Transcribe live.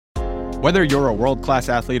Whether you're a world-class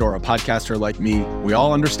athlete or a podcaster like me, we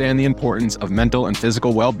all understand the importance of mental and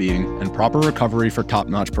physical well-being and proper recovery for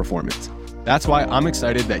top-notch performance. That's why I'm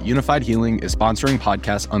excited that Unified Healing is sponsoring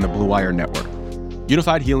podcasts on the Blue Wire Network.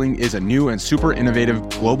 Unified Healing is a new and super innovative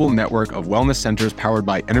global network of wellness centers powered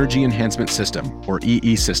by Energy Enhancement System, or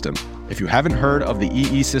EE System. If you haven't heard of the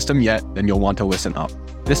EE System yet, then you'll want to listen up.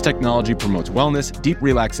 This technology promotes wellness, deep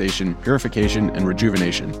relaxation, purification, and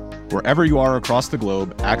rejuvenation. Wherever you are across the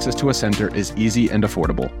globe, access to a center is easy and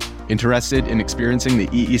affordable. Interested in experiencing the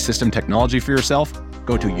EE System technology for yourself?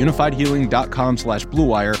 Go to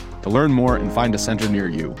unifiedhealing.com/bluewire to learn more and find a center near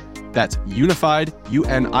you. That's unified,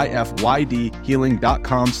 UNIFYD,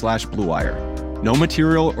 healing.com/bluewire. No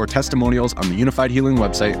material or testimonials on the Unified Healing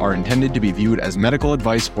website are intended to be viewed as medical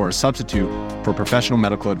advice or a substitute for professional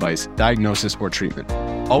medical advice, diagnosis, or treatment.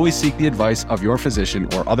 Always seek the advice of your physician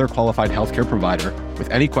or other qualified healthcare provider with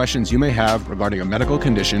any questions you may have regarding a medical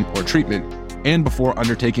condition or treatment and before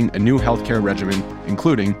undertaking a new healthcare regimen,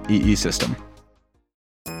 including EE System.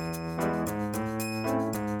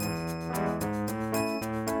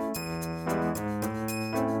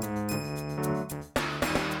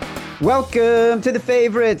 Welcome to The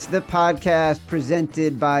Favorites, the podcast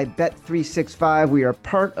presented by Bet365. We are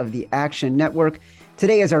part of the Action Network.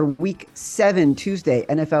 Today is our Week 7 Tuesday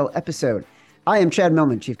NFL episode. I am Chad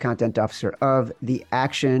Millman, Chief Content Officer of the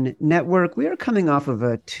Action Network. We are coming off of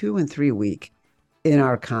a 2-3 week in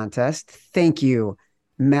our contest. Thank you,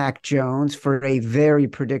 Mac Jones, for a very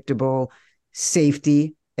predictable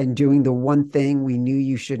safety and doing the one thing we knew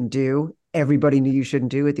you shouldn't do. Everybody knew you shouldn't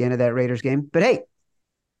do at the end of that Raiders game. But hey,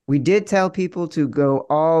 we did tell people to go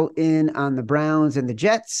all in on the Browns and the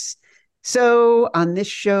Jets. So on this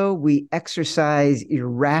show, we exercise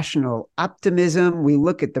irrational optimism. We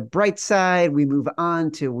look at the bright side. We move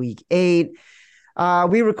on to Week 8.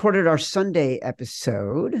 We recorded our Sunday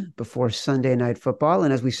episode before Sunday Night Football.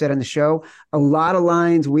 And as we said on the show, a lot of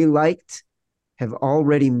lines we liked have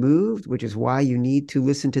already moved, which is why you need to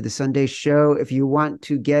listen to the Sunday show if you want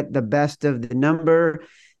to get the best of the number.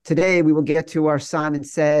 Today, we will get to our Simon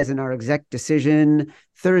Says and our exec decision.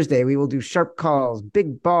 Thursday, we will do sharp calls,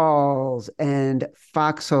 big balls, and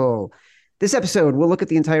foxhole. This episode, we'll look at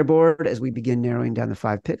the entire board as we begin narrowing down the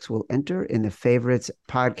 5 picks. We'll enter in the Favorites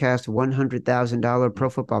Podcast $100,000 Pro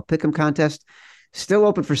Football Pick'em contest. Still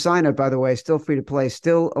open for sign up, by the way, still free to play,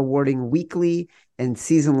 still awarding weekly and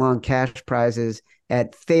season-long cash prizes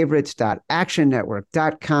at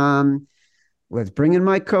favorites.actionnetwork.com. Let's bring in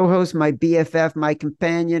my co-host, my BFF, my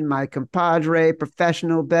companion, my compadre,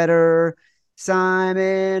 professional bettor,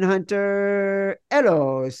 Simon Hunter.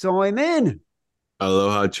 Hello, Simon.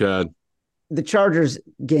 Aloha, Chad. The Chargers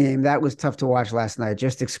game, that was tough to watch last night,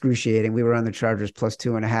 just excruciating. We were on the Chargers plus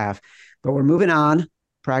 2.5, but we're moving on,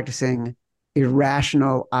 practicing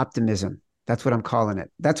irrational optimism. That's what I'm calling it.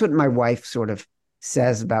 That's what my wife sort of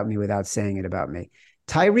says about me without saying it about me.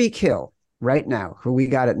 Tyreek Hill, right now, who we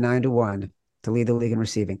got at 9-1, to lead the league in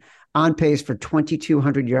receiving, on pace for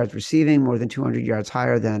 2,200 yards receiving, more than 200 yards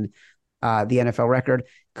higher than the NFL record.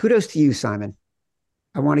 Kudos to you, Simon.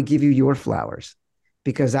 I want to give you your flowers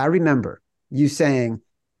because I remember you saying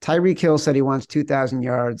Tyreek Hill said he wants 2,000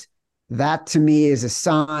 yards. That to me is a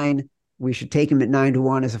sign we should take him at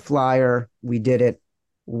 9-1 as a flyer. We did it.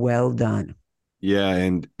 Well done. Yeah,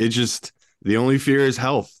 and it just, the only fear is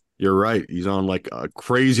health. You're right. He's on like a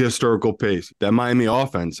crazy historical pace. That Miami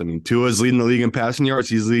offense, I mean, Tua's leading the league in passing yards.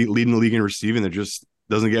 He's leading the league in receiving. There just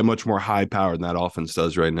doesn't get much more high power than that offense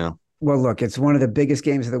does right now. Well, look, it's one of the biggest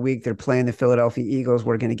games of the week. They're playing the Philadelphia Eagles.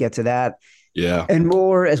 We're going to get to that. Yeah. And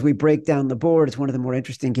more as we break down the board. It's one of the more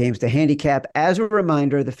interesting games to handicap. As a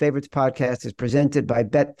reminder, the Favorites Podcast is presented by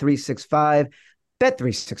Bet365.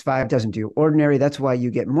 Bet365 doesn't do ordinary. That's why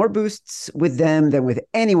you get more boosts with them than with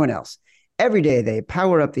anyone else. Every day, they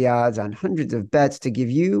power up the odds on hundreds of bets to give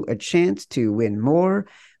you a chance to win more.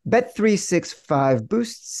 Bet365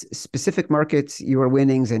 boosts specific markets, your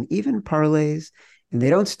winnings, and even parlays. And they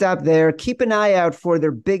don't stop there. Keep an eye out for their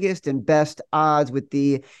biggest and best odds with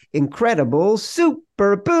the incredible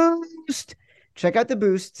Super Boost. Check out the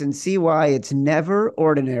boosts and see why it's never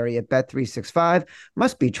ordinary at Bet365.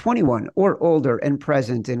 Must be 21 or older and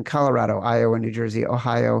present in Colorado, Iowa, New Jersey,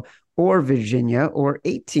 Ohio, or Virginia, or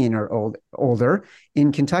 18 or older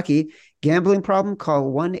in Kentucky. Gambling problem?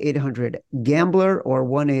 Call 1-800-GAMBLER or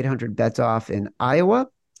 1-800-BETS-OFF in Iowa.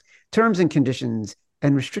 Terms and conditions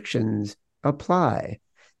and restrictions apply.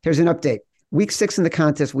 Here's an update. Week 6 in the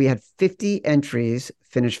contest, we had 50 entries,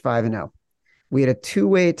 finished 5-0. We had a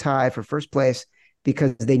two-way tie for first place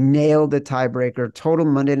because they nailed the tiebreaker. Total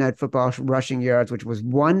Monday Night Football rushing yards, which was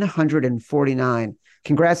 149.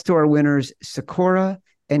 Congrats to our winners, Sakura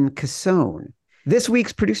and Cassone. This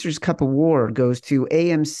week's Producers Cup Award goes to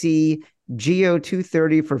AMC Geo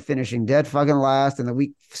 230 for finishing dead fucking last in the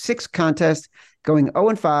week 6 contest, going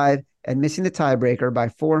 0-5 and missing the tiebreaker by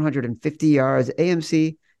 450 yards.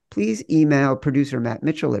 AMC, please email producer Matt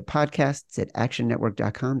Mitchell at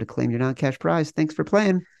podcasts@actionnetwork.com to claim your non-cash prize. Thanks for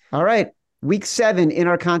playing. All right. Week 7 in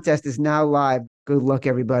our contest is now live. Good luck,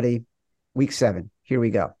 everybody. Week 7. Here we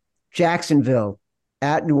go. Jacksonville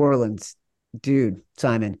at New Orleans. Dude,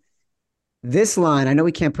 Simon, this line, I know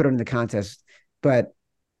we can't put it in the contest, but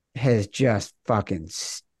has just fucking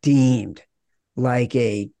steamed like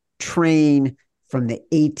a train from the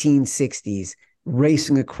 1860s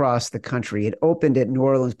racing across the country. It opened at New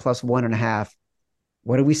Orleans plus 1.5.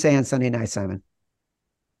 What did we say on Sunday night, Simon?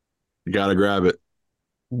 You got to grab it.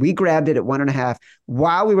 We grabbed it at 1.5.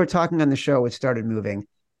 While we were talking on the show, it started moving.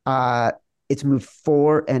 It's moved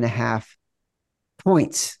 4.5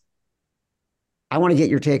 points. I want to get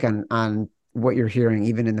your take on what you're hearing,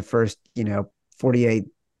 even in the first, 48,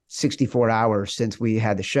 64 hours since we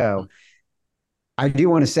had the show. I do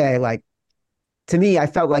want to say, to me, I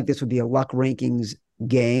felt like this would be a luck rankings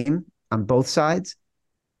game on both sides.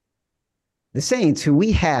 The Saints, who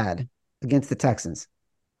we had against the Texans,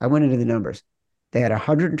 I went into the numbers. They had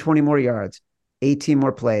 120 more yards, 18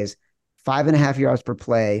 more plays, 5.5 yards per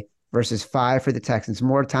play versus 5 for the Texans,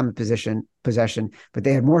 more time of possession, but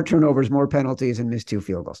they had more turnovers, more penalties, and missed 2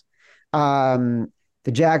 field goals.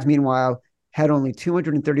 The Jags, meanwhile, had only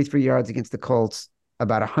 233 yards against the Colts,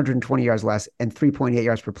 about 120 yards less, and 3.8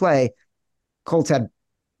 yards per play. Colts had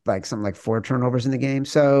something like 4 turnovers in the game.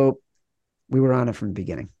 So we were on it from the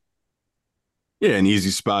beginning. Yeah, an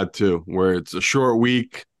easy spot too, where it's a short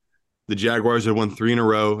week. The Jaguars had won 3 in a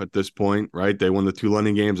row at this point, right? They won the 2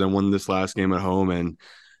 London games and won this last game at home, and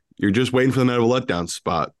you're just waiting for them to have a letdown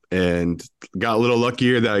spot. And got a little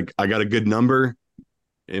luckier that I got a good number.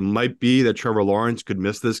 It might be that Trevor Lawrence could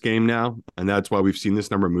miss this game now, and that's why we've seen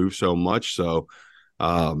this number move so much. So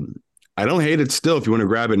I don't hate it still if you want to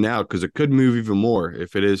grab it now, because it could move even more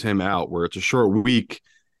if it is him out, where it's a short week.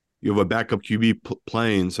 You have a backup QB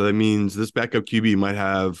playing, so that means this backup QB might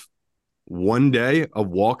have one day of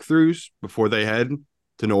walkthroughs before they head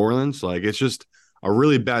to New Orleans. It's just a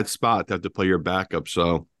really bad spot to have to play your backup.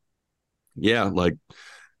 So, yeah,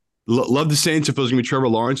 love the Saints if it was going to be Trevor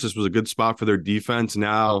Lawrence. This was a good spot for their defense.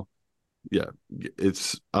 Now, yeah,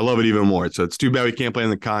 I love it even more. So it's too bad we can't play in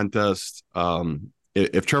the contest.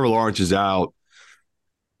 If Trevor Lawrence is out,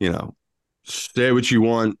 say what you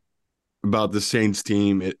want about the Saints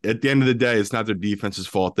team. At the end of the day, it's not their defense's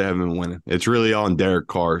fault they haven't been winning. It's really on Derek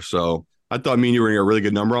Carr. So I thought me and you were going to get a really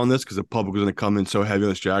good number on this because the public was going to come in so heavy on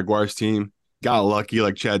this Jaguars team. Got lucky,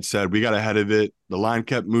 like Chad said. We got ahead of it. The line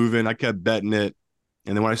kept moving. I kept betting it.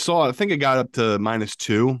 And then when I saw it, I think it got up to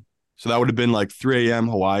 -2. So that would have been 3 a.m.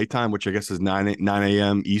 Hawaii time, which I guess is 9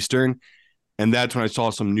 a.m. Eastern. And that's when I saw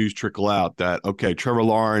some news trickle out that, okay, Trevor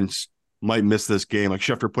Lawrence might miss this game.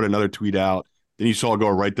 Schefter put another tweet out. Then you saw it go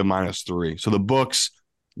right to -3. So the books,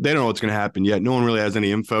 they don't know what's going to happen yet. No one really has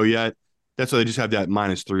any info yet. That's why they just have that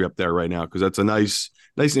 -3 up there right now, because that's a nice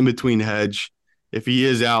in-between hedge. If he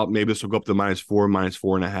is out, maybe this will go up to -4,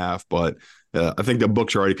 -4.5. But I think the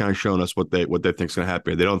books are already kind of showing us what they think is going to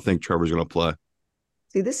happen. They don't think Trevor's going to play.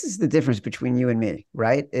 See, this is the difference between you and me,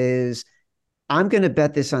 right? Is I'm going to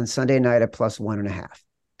bet this on Sunday night at plus 1.5.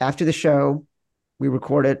 After the show, we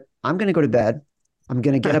record it. I'm going to go to bed. I'm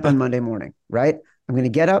going to get up on Monday morning, right? I'm going to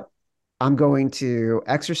get up. I'm going to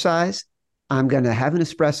exercise. I'm going to have an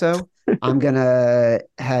espresso. I'm going to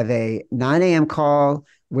have a 9 a.m. call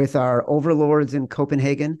with our overlords in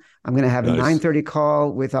Copenhagen. I'm going to have a 9:30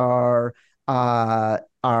 call with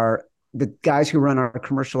the guys who run our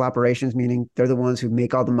commercial operations, meaning they're the ones who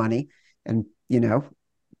make all the money and,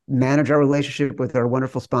 manage our relationship with our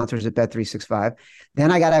wonderful sponsors at Bet365.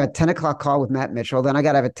 Then I got to have a 10 o'clock call with Matt Mitchell. Then I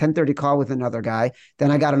got to have a 10:30 call with another guy.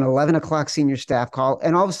 Then I got an 11 o'clock senior staff call.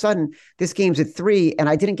 And all of a sudden, this game's at 3, and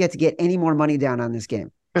I didn't get to get any more money down on this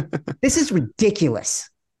game. This is ridiculous.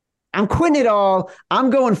 I'm quitting it all. I'm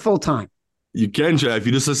going full time. You can, Chad. If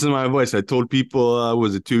you just listen to my voice, I told people,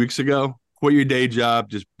 was it 2 weeks ago? Quit your day job.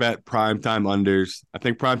 Just bet primetime unders. I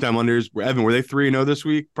think primetime unders, Evan, were they 3-0 this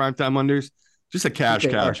week? Primetime unders? Just a cash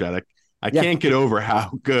cow, Chad. I can't get over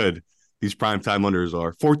how good these primetime unders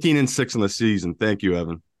are. 14-6 in the season. Thank you,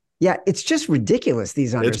 Evan. Yeah, it's just ridiculous,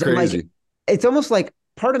 these unders. It's crazy. It's almost like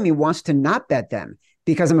part of me wants to not bet them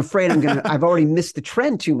because I'm afraid I've already missed the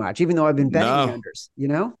trend too much, even though I've been betting the unders,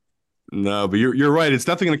 No, but you're right. It's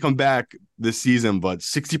definitely going to come back this season, but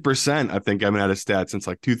 60%, I think, I haven't had a stat since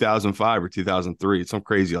 2005 or 2003. It's something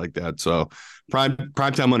crazy like that. So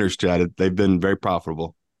primetime unders, Chad, they've been very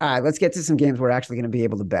profitable. All right, let's get to some games we're actually going to be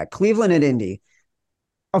able to bet. Cleveland at Indy.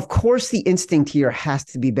 Of course, the instinct here has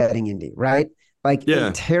to be betting Indy, right? Like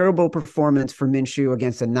a terrible performance for Minshew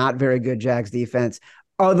against a not very good Jags defense.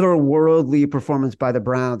 Otherworldly performance by the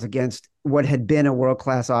Browns against what had been a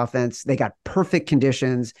world-class offense. They got perfect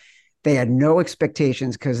conditions. They had no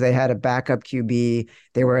expectations because they had a backup QB.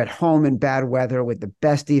 They were at home in bad weather with the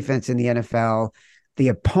best defense in the NFL. The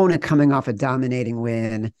opponent coming off a dominating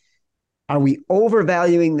win. Are we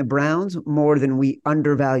overvaluing the Browns more than we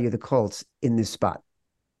undervalue the Colts in this spot?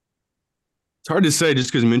 It's hard to say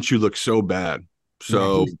just because Minshew looks so bad.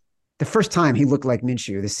 So the first time he looked like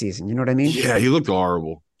Minshew this season, you know what I mean? Yeah, he looked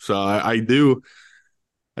horrible. So I do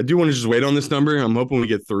want to just wait on this number. I'm hoping we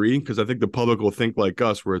get 3 because I think the public will think like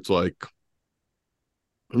us, where it's like,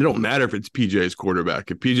 it don't matter if it's PJ's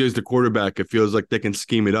quarterback. If PJ's the quarterback, it feels like they can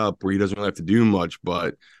scheme it up where he doesn't really have to do much.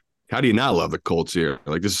 But how do you not love the Colts here?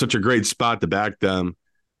 Like, this is such a great spot to back them.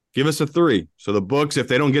 Give us a 3. So the books, if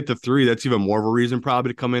they don't get the 3, that's even more of a reason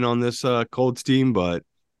probably to come in on this Colts team. But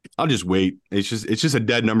I'll just wait. It's just a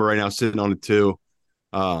dead number right now, sitting on a 2.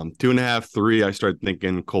 2.5, 3. I start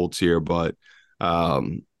thinking Colts here, but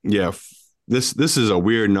this is a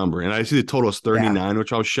weird number, and I see the total is 39,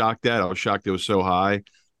 which I was shocked at. I was shocked it was so high.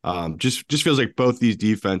 Just feels like both these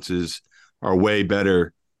defenses are way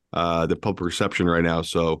better than public perception right now.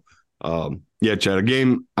 So Chad, a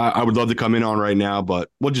game I would love to come in on right now, but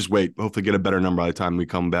we'll just wait. Hopefully, get a better number by the time we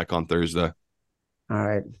come back on Thursday. All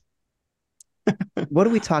right. What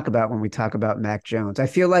do we talk about when we talk about Mac Jones? I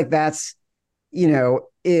feel like that's,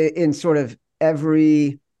 in sort of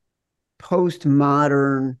every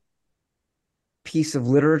postmodern piece of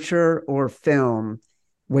literature or film,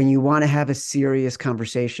 when you want to have a serious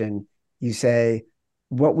conversation, you say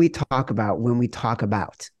what we talk about when we talk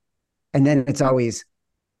about. And then it's always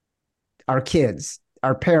our kids,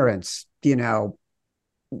 our parents,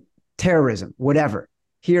 terrorism, whatever.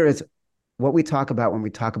 Here is what we talk about when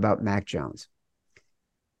we talk about Mac Jones.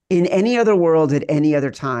 In any other world at any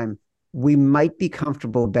other time, we might be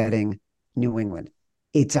comfortable betting New England.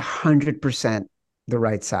 It's 100% the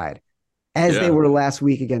right side, as they were last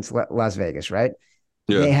week against Las Vegas, right?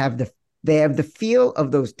 Yeah. They have the feel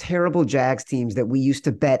of those terrible Jags teams that we used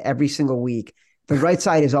to bet every single week. The right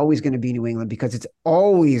side is always going to be New England because it's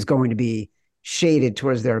always going to be shaded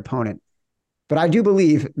towards their opponent. But I do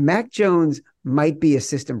believe Mac Jones might be a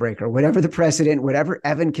system breaker, whatever the precedent, whatever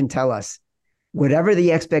Evan can tell us, whatever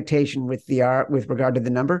the expectation with regard to the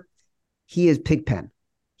number, he is Pigpen.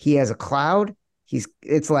 He has a cloud.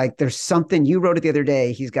 It's like there's something. You wrote it the other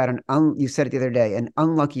day. He's got you said it the other day, an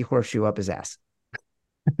unlucky horseshoe up his ass.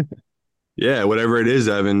 Yeah, whatever it is,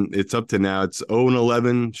 Evan, it's up to now. It's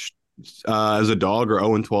 0-11 as a dog, or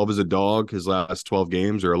 0-12 as a dog. His last 12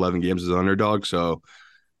 games or 11 games as an underdog. So,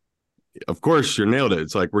 of course, you nailed it.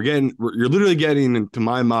 It's like you're literally getting, to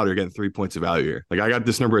my model, you're getting 3 points of value here. Like, I got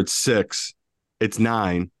this number at 6. It's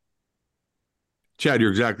 9. Chad,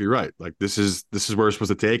 you're exactly right. Like, this is where we're supposed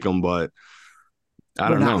to take them, but I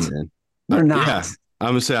don't know, man. They're not. Yeah,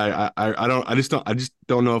 I'm gonna say I just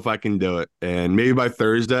don't know if I can do it. And maybe by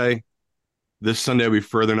Thursday, this Sunday will be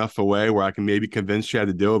further enough away where I can maybe convince Chad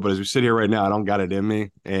to do it. But as we sit here right now, I don't got it in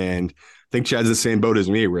me. And I think Chad's the same boat as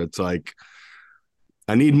me, where it's like,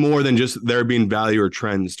 I need more than just there being value or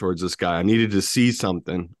trends towards this guy. I needed to see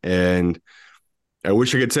something. And I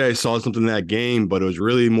wish I could say I saw something in that game, but it was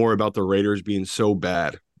really more about the Raiders being so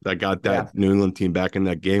bad that got that New England team back in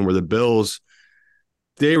that game, where the Bills,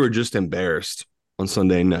 they were just embarrassed on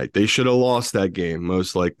Sunday night. They should have lost that game,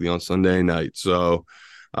 most likely, on Sunday night. So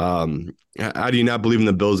how do you not believe in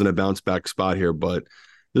the Bills in a bounce back spot here? But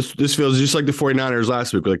this feels just like the 49ers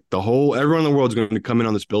last week. Like, everyone in the world is going to come in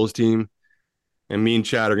on this Bills team, and me and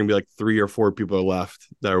Chad are going to be like 3 or 4 people are left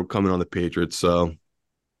that are coming on the Patriots. So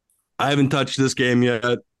I haven't touched this game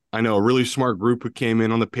yet. I know a really smart group who came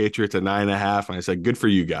in on the Patriots at 9.5, and I said, good for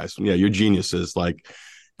you guys. Yeah, you're geniuses. Like,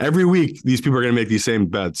 every week, these people are going to make these same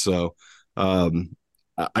bets. So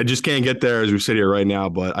I just can't get there as we sit here right now.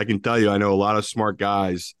 But I can tell you, I know a lot of smart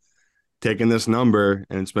guys taking this number,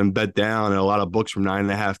 and it's been bet down, and a lot of books from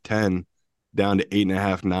 9.5, 10 down to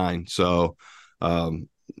 8.5, 9. So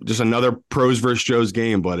just another pros versus Joe's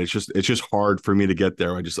game, but it's just hard for me to get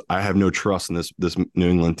there. I have no trust in this New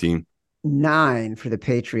England team. 9 for the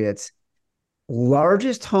Patriots.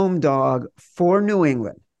 Largest home dog for New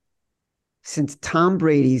England since Tom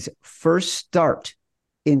Brady's first start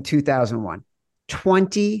in 2001.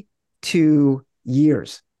 22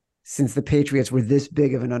 years since the Patriots were this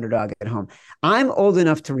big of an underdog at home. I'm old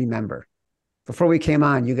enough to remember. Before we came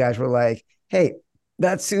on, you guys were like, hey,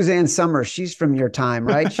 that's Suzanne Summers. She's from your time,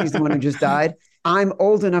 right? She's the one who just died. I'm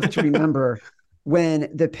old enough to remember when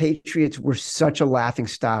the Patriots were such a laughing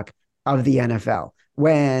stock of the NFL,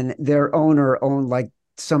 when their owner owned like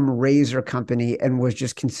some razor company and was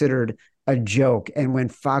just considered a joke. And when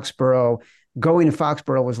going to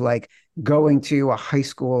Foxborough was like going to a high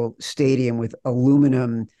school stadium with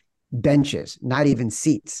aluminum benches, not even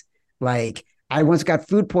seats. Like I once got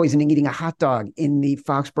food poisoning eating a hot dog in the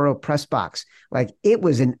Foxborough press box. Like it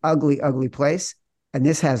was an ugly, ugly place. And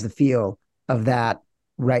this has the feel of that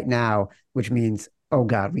right now, which means, oh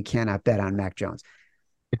God, we cannot bet on Mac Jones.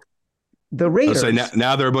 The Raiders. Say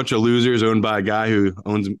now they're a bunch of losers owned by a guy who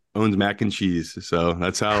owns mac and cheese. So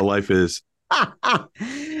that's how life is.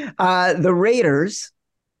 The Raiders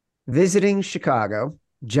visiting Chicago.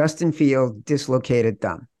 Justin Field dislocated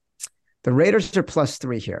thumb. The Raiders are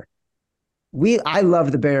 +3 here. I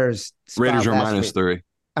love the Bears. Raiders are -3.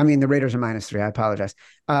 I mean, the Raiders are -3. I apologize.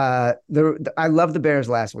 I love the Bears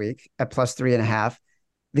last week at +3.5.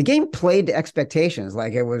 The game played to expectations.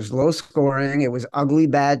 Like it was low scoring. It was ugly,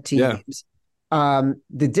 bad teams. Yeah.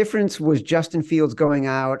 The difference was Justin Fields going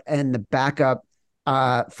out and the backup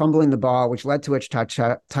fumbling the ball, which led to a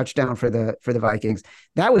touchdown for the Vikings.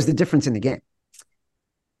 That was the difference in the game.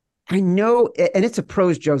 I know, and it's a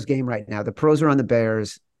pros Joe's game right now. The pros are on the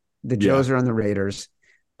Bears. The Joes are on the Raiders.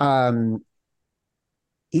 Even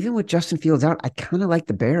with Justin Fields out, I kind of like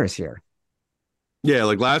the Bears here. Yeah,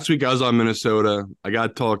 like last week I was on Minnesota. I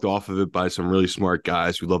got talked off of it by some really smart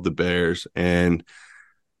guys who love the Bears. And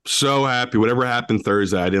so happy. Whatever happened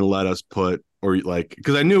Thursday, I didn't let us put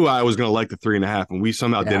because I knew I was going to like the 3.5, and we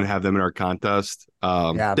somehow didn't have them in our contest.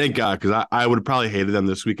 Thank God, because I would have probably hated them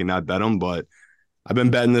this week and not bet them. But I've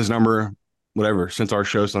been betting this number, whatever, since our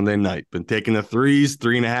show Sunday night. Been taking the 3s,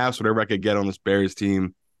 3.5s, whatever I could get on this Bears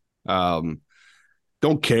team.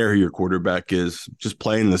 Don't care who your quarterback is. Just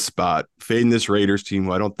playing the spot. Fading this Raiders team,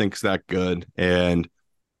 who I don't think is that good. And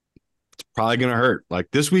it's probably going to hurt. Like,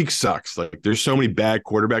 this week sucks. Like, there's so many bad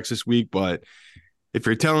quarterbacks this week. But if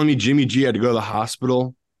you're telling me Jimmy G had to go to the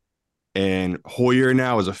hospital and Hoyer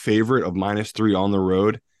now is a favorite of -3 on the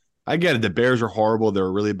road, I get it. The Bears are horrible. They're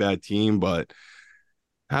a really bad team. But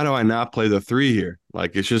how do I not play the 3 here?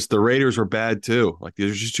 Like, it's just the Raiders are bad too. Like,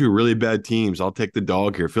 there's just 2 really bad teams. I'll take the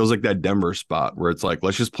dog here. Feels like that Denver spot where it's like,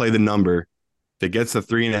 let's just play the number. If it gets to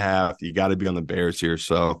 3.5, you got to be on the Bears here.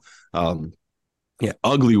 So,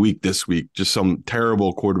 ugly week this week. Just some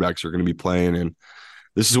terrible quarterbacks are going to be playing. And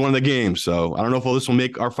this is one of the games. So I don't know if this will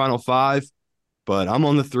make our final 5, but I'm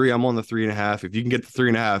on the 3. I'm on the 3.5. If you can get the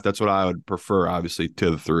 3.5, that's what I would prefer, obviously, to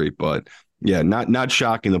the 3. But yeah, not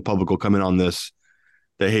shocking the public will come in on this.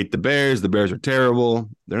 They hate the Bears. The Bears are terrible.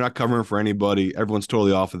 They're not covering for anybody. Everyone's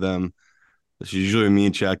totally off of them. It's usually me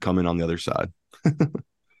and Chad coming on the other side.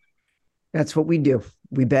 That's what we do.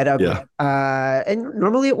 We bet ugly. Yeah. And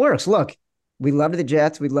normally it works. Look, we love the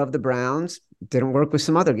Jets. We love the Browns. It didn't work with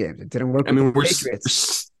some other games. It didn't work with the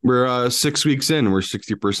Patriots. We're 6 weeks in. We're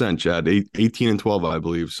 60%, Chad. 18-12, I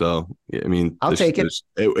believe. So, I mean, I'll take it.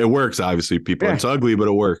 It works, obviously, people. Yeah. It's ugly, but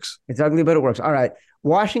it works. It's ugly, but it works. All right.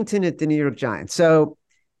 Washington at the New York Giants. So,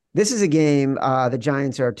 this is a game. The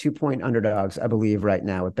Giants are 2-point underdogs, I believe, right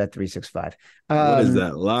now with Bet365. What is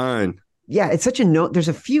that line? Yeah, it's such there's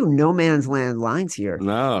a few no man's land lines here.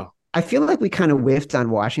 No. I feel like we kind of whiffed on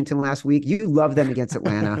Washington last week. You love them against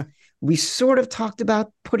Atlanta. We sort of talked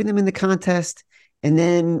about putting them in the contest, and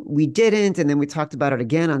then we didn't. And then we talked about it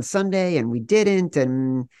again on Sunday, and we didn't.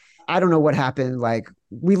 And I don't know what happened. Like,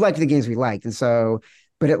 we liked the games we liked. And so,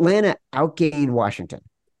 but Atlanta outgained Washington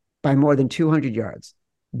by more than 200 yards.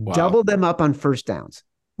 Wow. Doubled them up on first downs.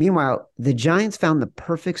 Meanwhile, the Giants found the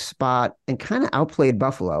perfect spot and kind of outplayed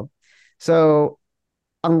Buffalo. So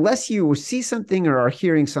unless you see something or are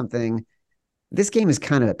hearing something, this game is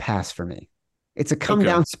kind of a pass for me. It's a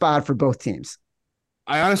come-down spot for both teams.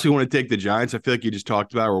 I honestly want to take the Giants. I feel like you just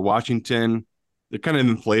talked about where Washington, they're kind of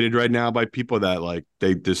inflated right now by people that, like,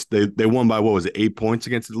 they won by, 8 points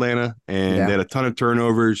against Atlanta, and they had a ton of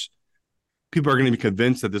turnovers. People are going to be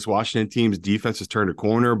convinced that this Washington team's defense has turned a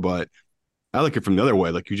corner, but I look at it from the other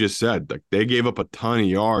way. Like you just said, like they gave up a ton of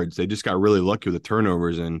yards. They just got really lucky with the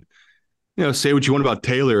turnovers. And, say what you want about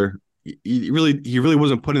Taylor. He really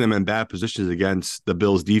wasn't putting them in bad positions against the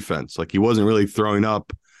Bills defense. Like he wasn't really throwing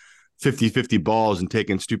up 50-50 balls and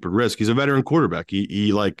taking stupid risks. He's a veteran quarterback.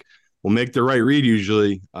 He will make the right read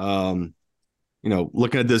usually. Looking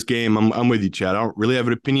at this game, I'm with you, Chad. I don't really have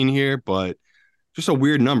an opinion here, but just a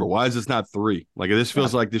weird number. Why is this not 3? Like this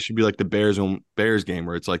feels like this should be like the Bears game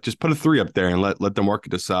where it's like just put a 3 up there and let the market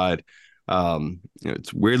decide.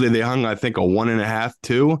 It's weirdly they hung I think a 1.5,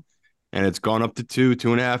 2, and it's gone up to 2,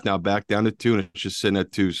 2.5, now back down to 2, and it's just sitting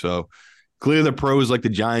at 2. So Clearly, the pros like the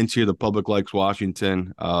Giants here. The public likes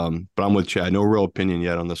Washington. But I'm with Chad. No real opinion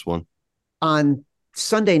yet on this one. On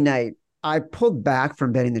Sunday night, I pulled back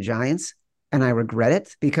from betting the Giants, and I regret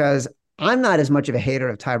it because I'm not as much of a hater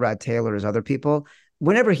of Tyrod Taylor as other people.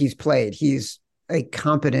 Whenever he's played, he's a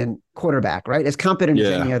competent quarterback, right? As competent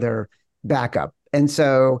as any other backup. And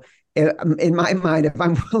so in my mind, if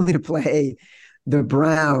I'm willing to play the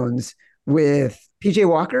Browns with PJ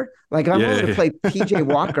Walker, like if I'm willing to play PJ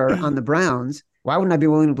Walker on the Browns, why wouldn't I be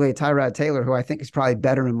willing to play Tyrod Taylor, who I think is probably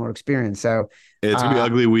better and more experienced? So it's gonna be an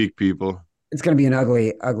ugly week, people. It's gonna be an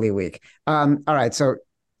ugly, ugly week. All right. So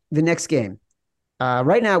the next game.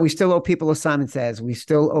 Right now, we still owe people, as Simon says, we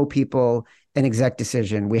still owe people an exec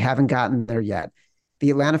decision. We haven't gotten there yet.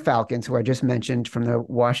 The Atlanta Falcons, who I just mentioned from the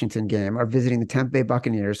Washington game, are visiting the Tampa Bay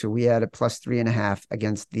Buccaneers, who we had a +3.5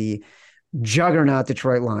 against the juggernaut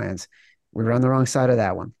Detroit Lions. We were on the wrong side of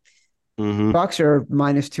that one. Mm-hmm. Bucks are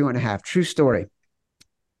 -2.5. True story.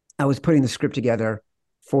 I was putting the script together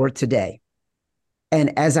for today.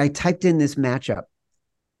 And as I typed in this matchup,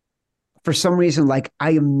 for some reason, like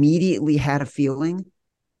I immediately had a feeling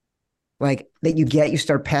like that you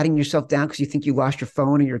start patting yourself down because you think you lost your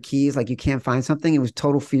phone or your keys, like you can't find something. It was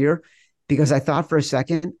total fear because I thought for a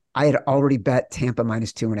second I had already bet Tampa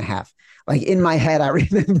 -2.5. Like in my head, I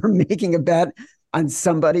remember making a bet on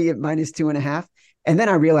somebody at -2.5. And then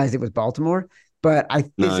I realized it was Baltimore, but I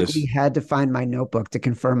physically had to find my notebook to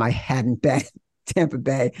confirm I hadn't bet Tampa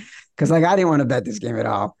Bay because like I didn't want to bet this game at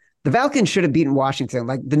all. The Falcons should have beaten Washington.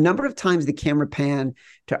 Like the number of times the camera panned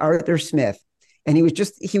to Arthur Smith and he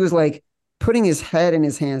was like putting his head in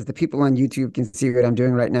his hands. The people on YouTube can see what I'm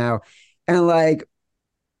doing right now. And like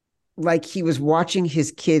he was watching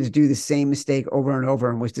his kids do the same mistake over and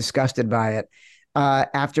over and was disgusted by it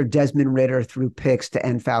after Desmond Ridder threw picks to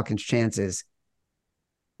end Falcons' chances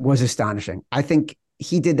was astonishing. I think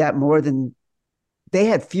he did that more than they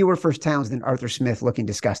had fewer first downs than Arthur Smith looking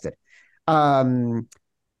disgusted. The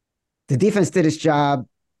defense did its job.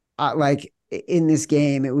 Like in this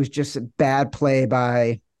game, it was just a bad play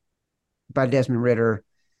by Desmond Ridder.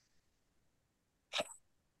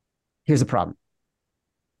 Here's the problem.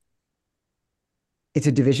 It's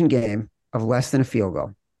a division game of less than a field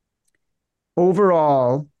goal.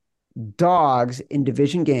 Overall, dogs in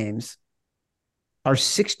division games are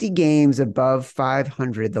 60 games above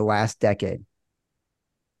 500 the last decade.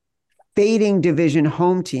 Fading division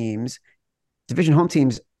home teams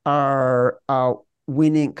are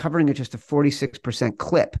winning, covering at just a 46%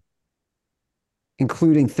 clip,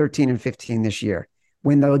 including 13 and 15 this year.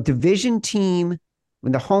 When the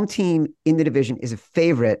home team in the division is a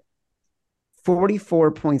favorite,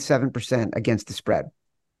 44.7% against the spread.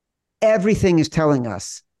 Everything is telling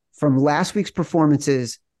us from last week's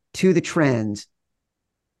performances to the trends,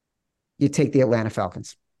 you take the Atlanta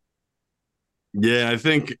Falcons. Yeah, I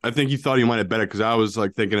think you thought you might have bet it because I was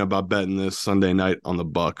like thinking about betting this Sunday night on the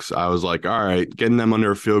Bucks. I was like, all right, getting them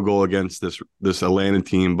under a field goal against this Atlanta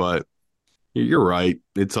team, but you're right.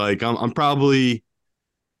 It's like I'm probably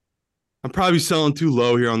selling too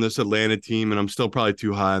low here on this Atlanta team, and I'm still probably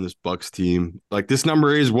too high on this Bucks team. Like this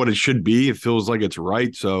number is what it should be. It feels like it's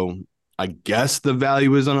right, so I guess the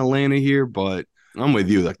value is on Atlanta here, but I'm with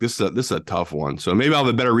you. Like this is a tough one. So maybe I'll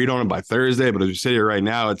have a better read on it by Thursday. But as we sit here right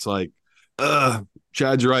now, it's like,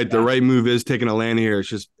 Chad's right. The right move is taking Atlanta here.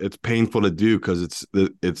 It's painful to do because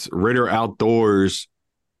it's Ridder outdoors,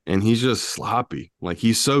 and he's just sloppy. Like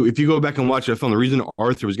if you go back and watch that film, the reason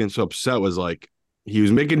Arthur was getting so upset was like he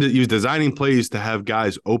was designing plays to have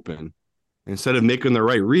guys open. Instead of making the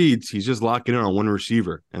right reads, he's just locking in on one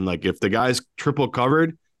receiver. And like if the guy's triple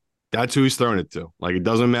covered, that's who he's throwing it to. Like it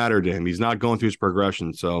doesn't matter to him. He's not going through his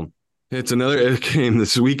progression. So it's another game.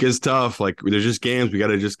 This week is tough. Like there's just games we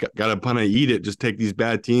gotta kind of eat it. Just take these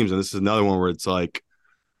bad teams, and this is another one where it's like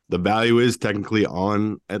the value is technically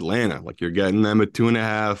on Atlanta. Like you're getting them at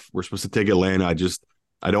 2.5. We're supposed to take Atlanta.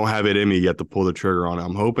 I don't have it in me yet to pull the trigger on it.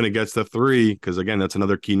 I'm hoping it gets to 3 because again that's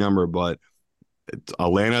another key number. But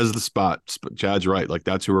Atlanta is the spot. Chad's right. Like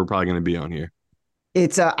that's who we're probably going to be on here.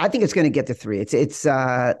 It's I think it's going to get to 3. It's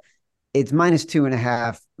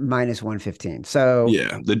 -2.5, -115. So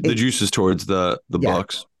yeah, the juice is towards the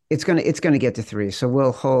Bucks. It's gonna get to 3. So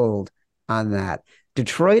we'll hold on that.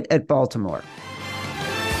 Detroit at Baltimore.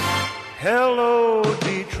 Hello,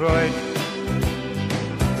 Detroit.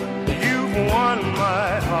 You've won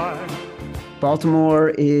my heart. Baltimore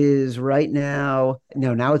is right now.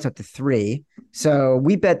 No, now it's up to 3. So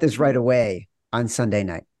we bet this right away on Sunday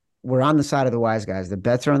night. We're on the side of the wise guys. The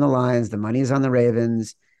bets are on the Lions. The money is on the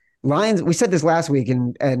Ravens. Lions, we said this last week,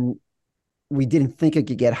 and we didn't think it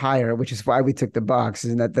could get higher, which is why we took the Bucs,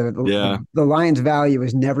 and that Yeah. the Lions' value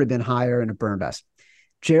has never been higher, and it burned us.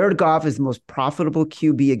 Jared Goff is the most profitable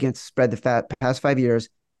QB against the spread the past 5 years.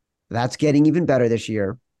 That's getting even better this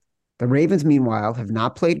year. The Ravens, meanwhile, have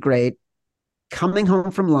not played great. Coming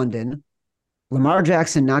home from London, Lamar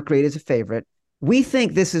Jackson not great as a favorite. We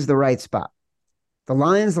think this is the right spot. The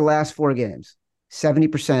Lions, the last 4 games,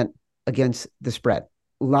 70% against the spread.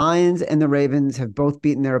 Lions and the Ravens have both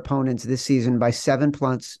beaten their opponents this season by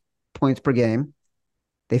 7+ points per game.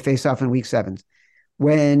 They face off in week 7.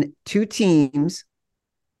 When two teams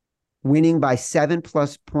winning by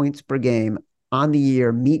 7+ points per game on the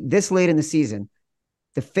year meet this late in the season,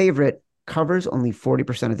 the favorite covers only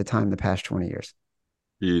 40% of the time the past 20 years.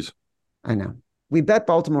 Jeez. I know. We bet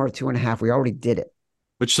Baltimore at 2.5. We already did it.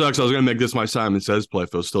 Which sucks. I was gonna make this my Simon Says play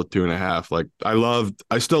if it was still 2.5. Like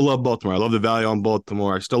I still love Baltimore. I love the value on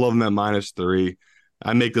Baltimore. I still love them at -3.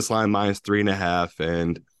 I make this line -3.5,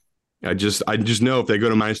 and I just know if they go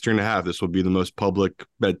to -3.5, this will be the most public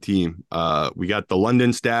bet team. We got the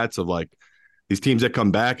London stats of like these teams that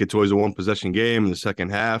come back. It's always a 1-possession game in the second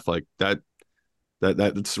half. Like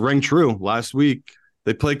that's rang true. Last week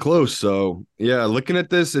they played close. So yeah, looking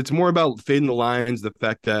at this, it's more about fading the Lions. The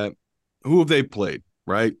fact that who have they played?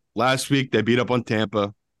 Right. Last week, they beat up on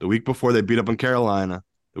Tampa. The week before, they beat up on Carolina.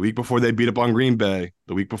 The week before, they beat up on Green Bay.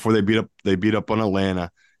 The week before, they beat up on Atlanta.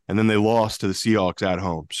 And then they lost to the Seahawks at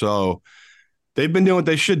home. So they've been doing what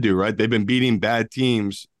they should do, right? They've been beating bad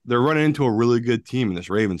teams. They're running into a really good team in this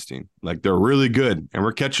Ravens team. Like, they're really good. And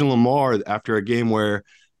we're catching Lamar after a game where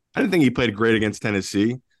I didn't think he played great against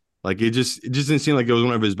Tennessee. Like, it just didn't seem like it was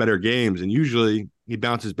one of his better games. And usually he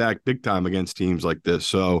bounces back big time against teams like this.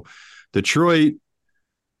 So Detroit,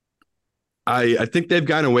 I think they've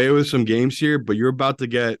gotten away with some games here, but you're about to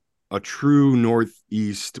get a true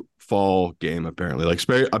Northeast fall game, apparently. Like,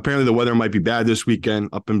 apparently the weather might be bad this weekend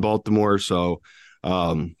up in Baltimore. So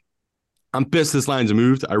I'm pissed this line's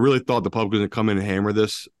moved. I really thought the public was going to come in and hammer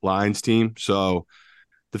this Lions team. So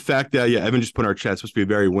the fact that, Evan just put in our chat, it's supposed to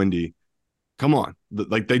be very windy. Come on.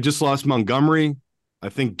 Like, they just lost Montgomery. I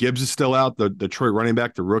think Gibbs is still out, the Detroit running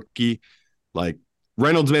back, the rookie. Like,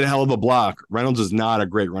 Reynolds made a hell of a block. Reynolds is not a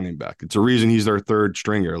great running back. It's a reason he's their third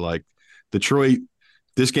stringer. Like, Detroit,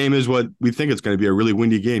 this game is what we think it's going to be, a really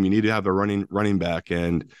windy game. You need to have a running back.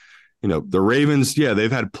 And, the Ravens,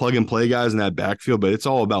 they've had plug-and-play guys in that backfield, but it's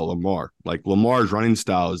all about Lamar. Like, Lamar's running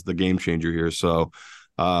style is the game changer here. So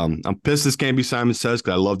I'm pissed this can't be Simon Says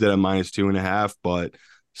because I loved it at -2.5, but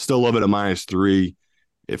still love it at -3.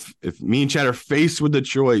 If me and Chad are faced with the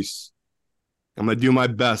choice, I'm going to do my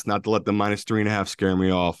best not to let the -3.5 scare me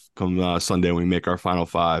off come Sunday when we make our final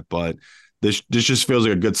 5. But this just feels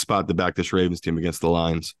like a good spot to back this Ravens team against the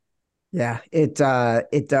Lions. Yeah, it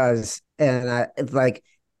does. And it's like,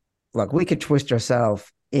 look, we could twist ourselves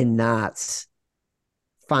in knots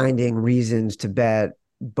finding reasons to bet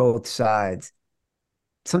both sides.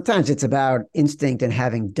 Sometimes it's about instinct and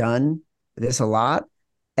having done this a lot.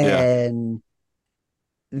 And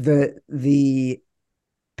the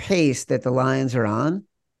pace that the Lions are on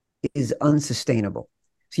is unsustainable.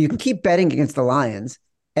 So you can keep betting against the Lions,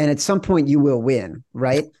 and at some point you will win,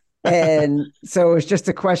 right? And so it's just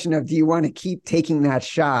a question of, do you want to keep taking that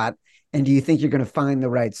shot, and do you think you're going to find the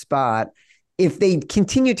right spot? If they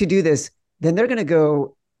continue to do this, then they're going to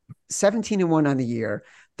go 17-1 on the year.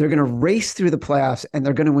 They're going to race through the playoffs, and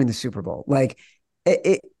they're going to win the Super Bowl. Like,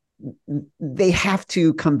 they have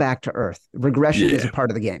to come back to earth. Regression is a part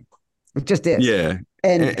of the game. It just is. Yeah.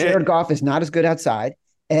 And Jared Goff is not as good outside.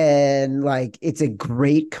 And like, it's a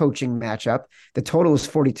great coaching matchup. The total is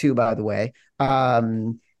 42, by the way.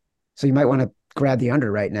 So you might want to grab the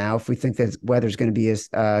under right now if we think that weather's going to be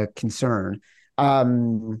a concern. It's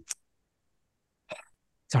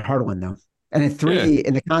a hard one though. And at 3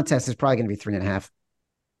 in the contest is probably going to be 3.5.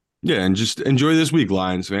 Yeah, and just enjoy this week,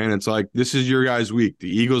 Lions fan. It's like, this is your guys' week. The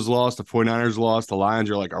Eagles lost, the 49ers lost, the Lions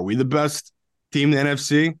are like, are we the best team in the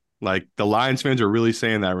NFC? Like, the Lions fans are really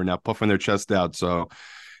saying that right now, puffing their chest out. So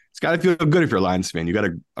it's got to feel good if you're a Lions fan. You got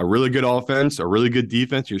a really good offense, a really good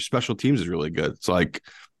defense. Your special teams is really good. It's like,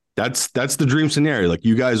 that's the dream scenario. Like,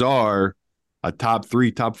 you guys are a top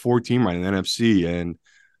 3, top 4 team right in the NFC. And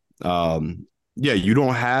you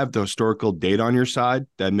don't have the historical data on your side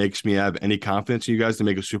that makes me have any confidence in you guys to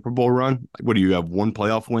make a Super Bowl run. Like, what do you have, 1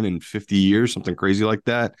 playoff win in 50 years, something crazy like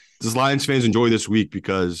that? Does Lions fans enjoy this week?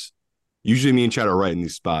 Because usually me and Chad are right in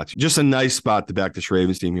these spots. Just a nice spot to back this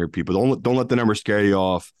Ravens team here, people. Don't let the numbers scare you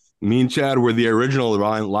off. Me and Chad were the original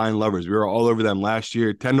line lovers. We were all over them last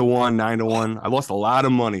year, 10-1, 9-1. I lost a lot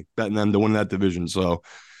of money betting them to win that division. So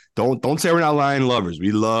Don't say we're not Lion lovers.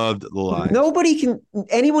 We loved the Lions.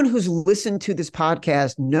 Anyone who's listened to this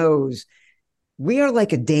podcast knows we are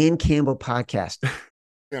like a Dan Campbell podcast.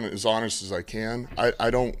 And as honest as I can, I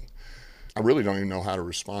really don't even know how to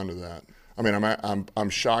respond to that. I mean, I'm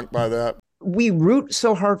shocked by that. We root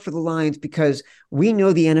so hard for the Lions because we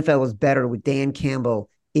know the NFL is better with Dan Campbell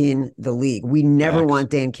in the league. We never want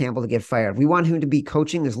Dan Campbell to get fired. We want him to be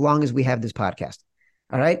coaching as long as we have this podcast.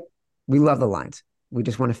 All right? We love the Lions. We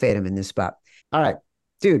just want to fade him in this spot. All right,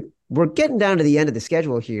 dude, we're getting down to the end of the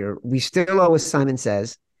schedule here. We still owe, as Simon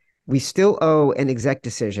Says, we still owe an exec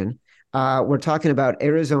decision. We're talking about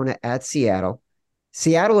Arizona at Seattle.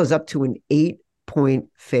 Seattle is up to an 8-point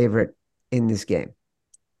favorite in this game.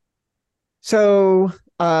 So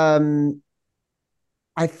I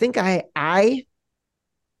think I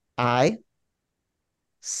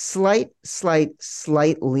slight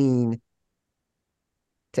lean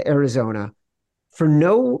to Arizona for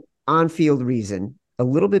no on-field reason, a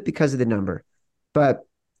little bit because of the number, but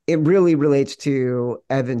it really relates to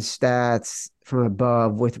Evan's stats from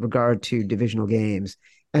above with regard to divisional games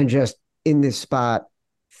and just in this spot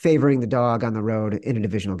favoring the dog on the road in a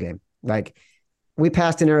divisional game. Like, we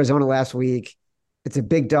passed in Arizona last week. It's a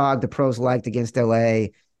big dog the pros liked against LA.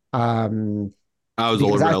 I was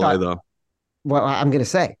all over LA though. Well, I'm going to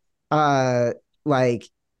say,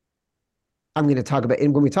 I'm going to talk about,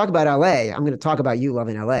 and when we talk about LA, I'm going to talk about you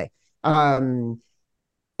loving LA.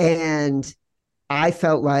 And I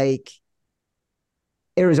felt like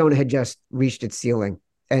Arizona had just reached its ceiling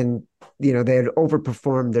and, they had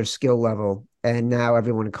overperformed their skill level and now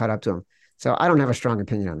everyone caught up to them. So I don't have a strong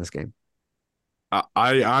opinion on this game.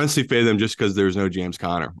 I honestly fade them just because there's no James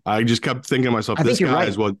Conner. I just kept thinking to myself, this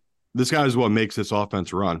guy is what makes this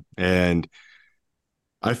offense run. And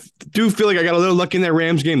I do feel like I got a little lucky in that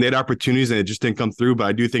Rams game. They had opportunities and it just didn't come through, but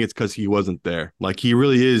I do think it's because he wasn't there. Like, he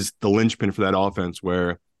really is the linchpin for that offense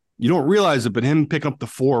where you don't realize it, but him picking up the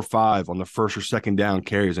 4 or 5 on the first or second down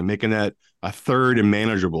carries and making that a third and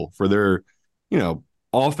manageable for their,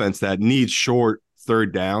 offense that needs short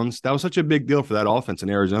third downs. That was such a big deal for that offense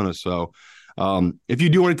in Arizona. So if you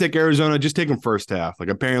do want to take Arizona, just take them first half. Like,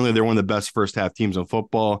 apparently they're one of the best first half teams in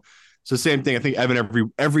football. So same thing. I think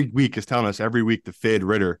Evan every week is telling us every week to fade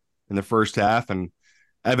Ritter in the first half. And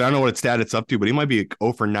Evan, I don't know what stat it's up to, but he might be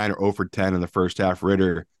 0 for 9 or 0 for 10 in the first half.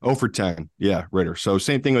 Ritter, 0 for 10. Yeah, Ritter. So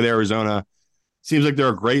same thing with Arizona. Seems like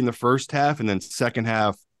they're great in the first half, and then second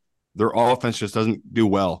half, their offense just doesn't do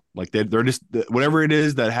well. Like, they're just, whatever it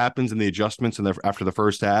is that happens in the adjustments after the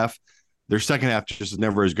first half, their second half just is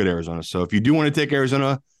never as good, Arizona. So if you do want to take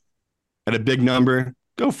Arizona at a big number,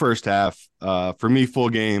 go first half. For me, full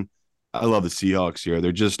game. I love the Seahawks here.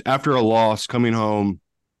 They're just, after a loss coming home,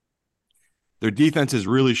 their defense has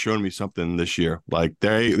really shown me something this year. Like,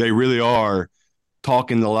 they really are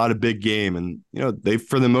talking a lot of big game. And, they,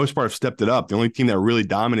 for the most part, have stepped it up. The only team that really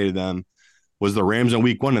dominated them was the Rams in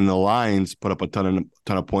week 1, and the Lions put up a ton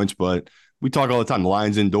of points. But we talk all the time, the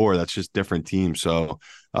Lions indoor, that's just different team. So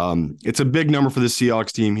it's a big number for the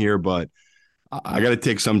Seahawks team here, but I got to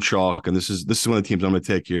take some chalk, and this is one of the teams I'm going to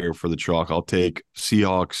take here for the chalk. I'll take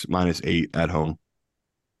Seahawks -8 at home.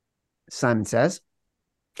 Simon Says?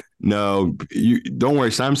 No, you don't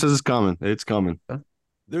worry. Simon Says it's coming. It's coming. Huh?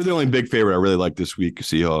 They're the only big favorite I really like this week,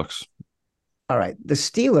 Seahawks. All right. The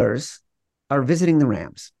Steelers are visiting the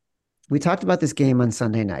Rams. We talked about this game on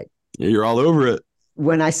Sunday night. Yeah, you're all over it.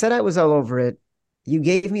 When I said I was all over it, you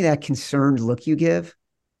gave me that concerned look you give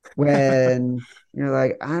when you're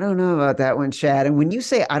like, I don't know about that one, Chad. And when you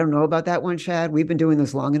say, I don't know about that one, Chad, we've been doing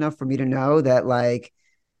this long enough for me to know that, like,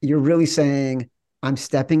 you're really saying I'm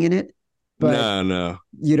stepping in it. But no.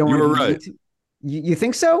 You don't want to. Right. You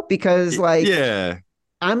think so? Because, like, yeah,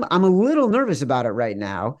 I'm a little nervous about it right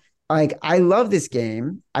now. Like, I love this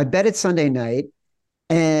game. I bet it's Sunday night,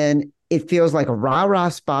 and it feels like a rah-rah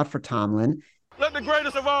spot for Tomlin. Let the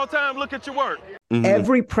greatest of all time look at your work. Mm-hmm.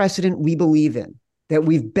 Every precedent we believe in, that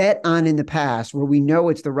we've bet on in the past, where we know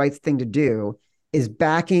it's the right thing to do, is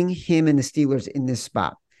backing him and the Steelers in this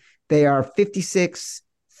spot. They are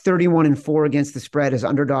 56-31-4 against the spread as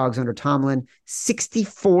underdogs under Tomlin,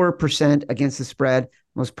 64% against the spread,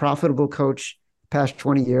 most profitable coach past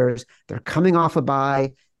 20 years. They're coming off a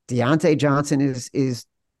bye. Deontay Johnson is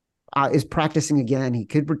practicing again. He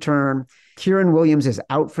could return. Kieran Williams is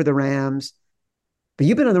out for the Rams. But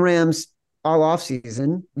you've been on the Rams all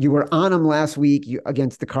offseason. You were on them last week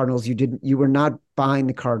against the Cardinals. You were not buying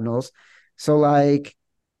the Cardinals. So, like,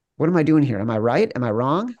 what am I doing here? Am I right? Am I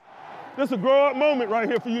wrong? This is a grow-up moment right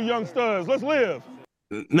here for you young studs. Let's live.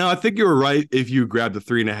 No, I think you were right if you grabbed the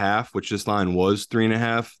 3.5, which this line was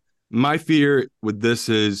 3.5. My fear with this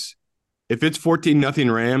is if it's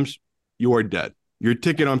 14-0 Rams, you are dead. Your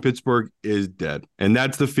ticket on Pittsburgh is dead. And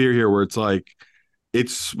that's the fear here where it's like,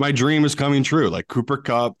 it's my dream is coming true. Like Cooper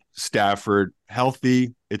Kupp, Stafford,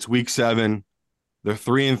 healthy. It's week 7. They're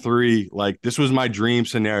 3-3. Like this was my dream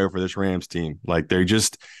scenario for this Rams team. Like they're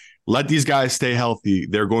just let these guys stay healthy.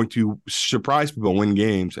 They're going to surprise people, win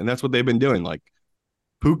games. And that's what they've been doing. Like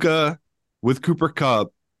Puka with Cooper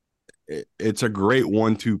Kupp, it's a great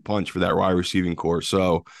 1-2 punch for that wide receiving core.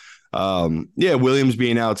 So, Williams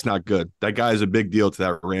being out, it's not good. That guy is a big deal to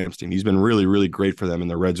that Rams team. He's been really, really great for them in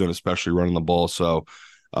the red zone, especially running the ball. So,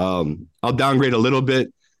 I'll downgrade a little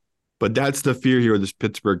bit, but that's the fear here with this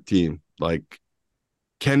Pittsburgh team. Like,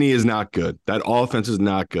 Kenny is not good. That offense is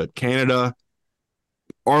not good. Canada,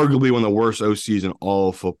 arguably one of the worst OCs in all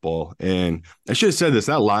of football. And I should have said this.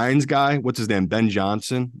 That Lions guy, what's his name? Ben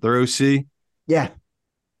Johnson, their OC. Yeah.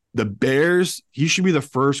 The Bears, he should be the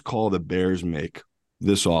first call the Bears make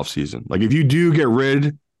this offseason. Like, if you do get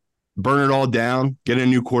rid, burn it all down, get a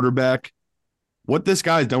new quarterback, what this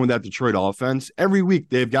guy's done with that Detroit offense, every week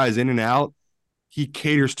they have guys in and out. He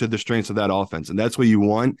caters to the strengths of that offense, and that's what you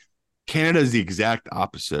want. Canada is the exact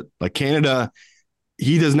opposite. Like, Canada,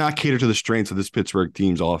 he does not cater to the strengths of this Pittsburgh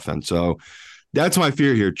team's offense. So that's my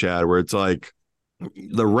fear here, Chad, where it's like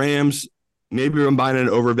the Rams, maybe I'm buying an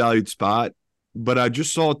overvalued spot. But I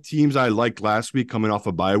just saw teams I liked last week coming off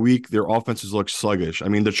a bye week. Their offenses look sluggish. I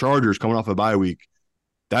mean, the Chargers coming off a bye week,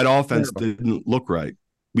 that offense didn't look right.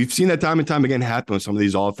 We've seen that time and time again happen with some of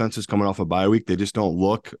these offenses coming off a bye week. They just don't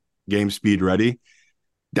look game speed ready.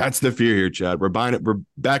 That's the fear here, Chad. We're buying it. We're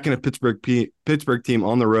backing a Pittsburgh team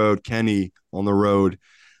on the road, Kenny on the road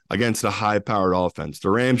against a high-powered offense. The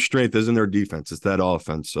Rams' strength isn't their defense. It's that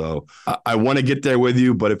offense. So I want to get there with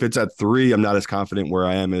you, but if it's at 3, I'm not as confident where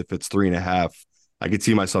I am. If it's 3.5, I could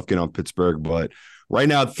see myself getting on Pittsburgh. But right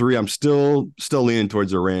now at 3, I'm still leaning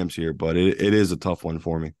towards the Rams here, but it is a tough one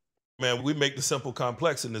for me. Man, we make the simple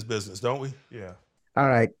complex in this business, don't we? Yeah. All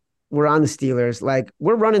right. We're on the Steelers. Like,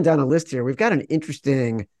 we're running down a list here. We've got an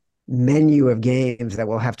interesting menu of games that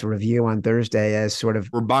we'll have to review on Thursday as sort of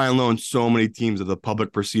we're buying low on so many teams that the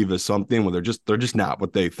public perceive as something when they're just not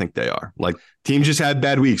what they think they are. Like, teams just had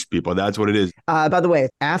bad weeks, people. That's what it is. By the way,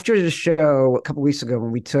 after the show a couple weeks ago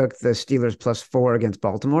when we took the Steelers +4 against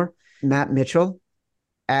Baltimore, Matt Mitchell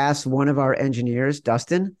asked one of our engineers,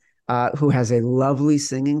 Dustin, who has a lovely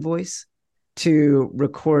singing voice, to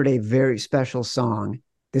record a very special song.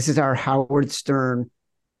 This is our Howard Stern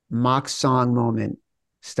mock song moment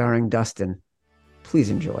starring Dustin. Please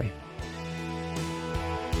enjoy.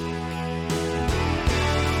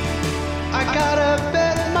 I gotta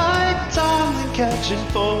bet my time in catching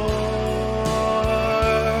 4.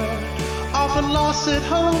 Often lost at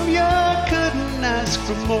home, you couldn't ask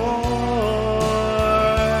for more.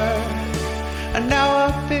 And now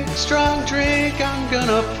a big strong drink I'm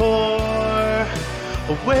gonna pour.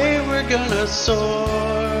 Away we're gonna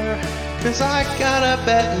soar. 'Cause I gotta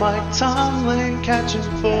bet Mike Tomlin catching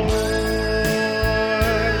 4.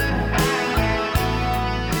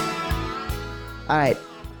 All right.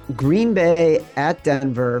 Green Bay at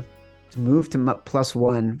Denver to move to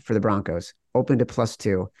 +1 for the Broncos. Open to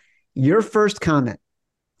 +2. Your first comment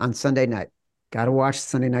on Sunday night. Got to watch the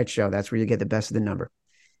Sunday night show. That's where you get the best of the number.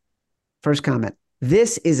 First comment.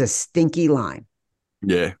 This is a stinky line.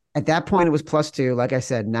 Yeah. At that point, it was +2. Like I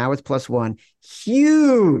said, now it's +1.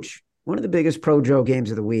 Huge. One of the biggest Pro Joe games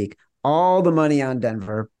of the week. All the money on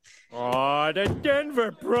Denver. Oh, the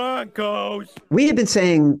Denver Broncos. We had been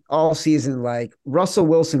saying all season, like, Russell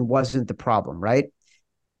Wilson wasn't the problem, right?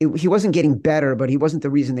 He wasn't getting better, but he wasn't the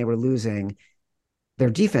reason they were losing. Their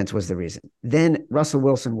defense was the reason. Then Russell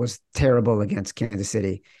Wilson was terrible against Kansas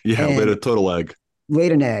City. Yeah, laid a total egg.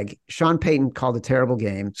 Laid an egg. Sean Payton called a terrible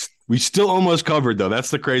game. We still almost covered, though. That's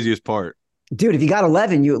the craziest part. Dude, if you got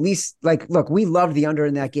 11, you at least, like, look, we loved the under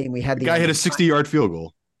in that game. We had the guy hit a 60-yard field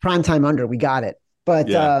goal. Primetime under. We got it. But,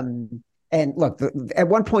 yeah. And look, at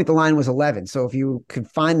one point, the line was 11. So if you could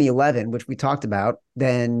find the 11, which we talked about,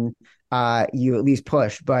 then you at least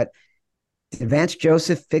push. But did Vance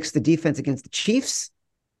Joseph fix the defense against the Chiefs?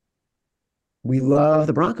 We love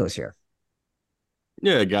the Broncos here.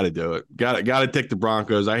 Yeah, got to do it. Got to take the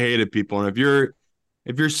Broncos. I hate it, people. And if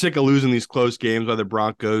you're sick of losing these close games by the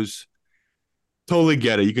Broncos, totally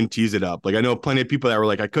get it. You can tease it up. Like, I know plenty of people that were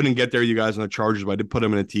like, I couldn't get there, you guys, on the Chargers, but I did put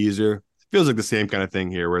them in a teaser. It feels like the same kind of thing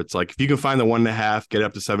here, where it's like, if you can find the 1.5, get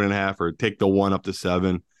up to 7.5, or take the 1 up to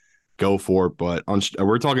 7, go for it. But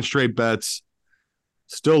we're talking straight bets.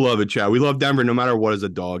 Still love it, Chad. We love Denver no matter what as a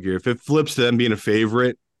dog here. If it flips to them being a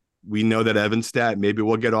favorite, we know that Evan stat, maybe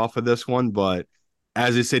we'll get off of this one. But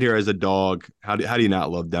as I sit here as a dog, how do you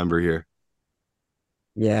not love Denver here?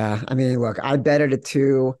 Yeah. I mean, look, I bet it at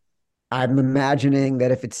 2. I'm imagining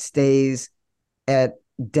that if it stays at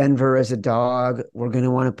Denver as a dog, we're going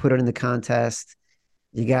to want to put it in the contest.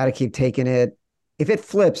 You got to keep taking it. If it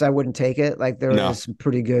flips, I wouldn't take it. Like there No. is some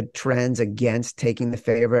pretty good trends against taking the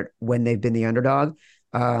favorite when they've been the underdog.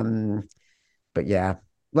 But yeah,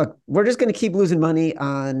 look, we're just going to keep losing money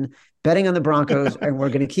on betting on the Broncos, and we're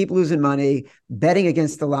going to keep losing money betting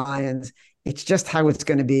against the Lions. It's just how it's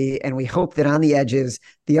going to be. And we hope that on the edges,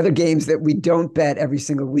 the other games that we don't bet every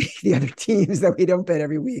single week, the other teams that we don't bet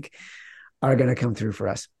every week are going to come through for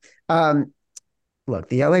us. Look,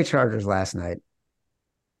 the LA Chargers last night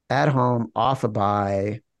at home, off a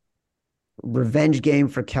bye, revenge game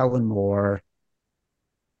for Kellen Moore.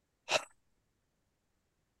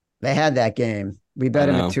 They had that game. We bet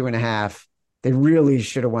them at 2.5. They really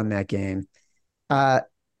should have won that game.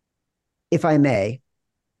 If I may,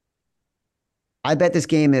 I bet this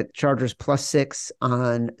game at Chargers +6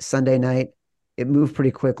 on Sunday night. It moved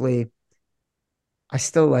pretty quickly. I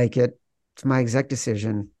still like it. It's my exec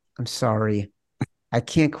decision. I'm sorry. I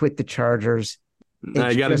can't quit the Chargers. No,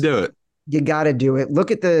 you got to do it. You got to do it.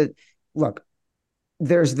 Look.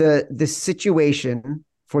 There's the situation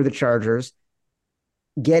for the Chargers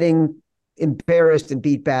getting embarrassed and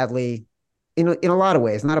beat badly in a lot of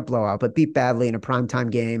ways, not a blowout, but beat badly in a primetime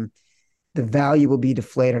game. The value will be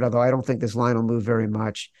deflated, although I don't think this line will move very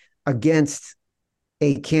much against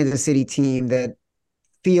a Kansas City team that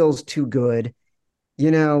feels too good.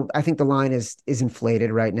 I think the line is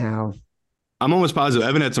inflated right now. I'm almost positive.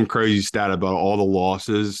 Evan had some crazy stat about all the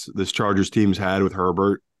losses this Chargers team's had with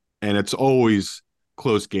Herbert, and it's always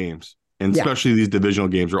close games. And especially these divisional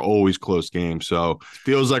games are always close games. So it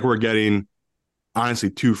feels like we're getting,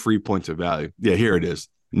 honestly, 2 free points of value. Yeah, here it is.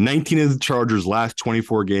 19 of the Chargers' last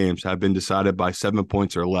 24 games have been decided by 7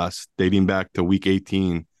 points or less, dating back to week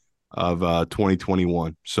 18 of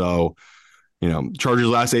 2021. So, Chargers'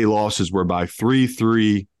 last 8 losses were by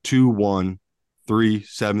 3-3, 2-1,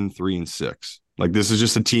 3-7, 3 6. Like, this is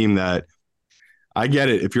just a team that I get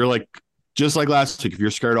it. If you're just like last week, if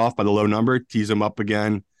you're scared off by the low number, tease them up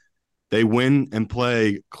again. They win and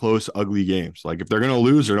play close, ugly games. Like, if they're going to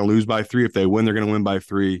lose, they're going to lose by 3. If they win, they're going to win by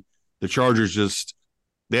 3. The Chargers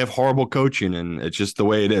they have horrible coaching, and it's just the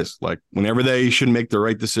way it is. Like, whenever they should make the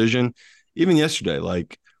right decision, even yesterday,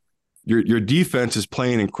 like, your defense is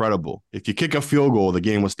playing incredible. If you kick a field goal, the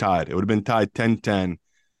game was tied. It would have been tied 10-10.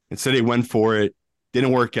 Instead, they went for it,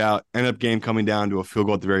 didn't work out, ended up game coming down to a field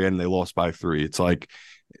goal at the very end, and they lost by 3. It's like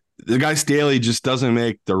the guy Staley just doesn't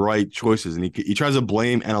make the right choices, and he tries to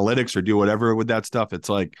blame analytics or do whatever with that stuff. It's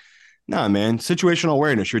like, nah, man, situational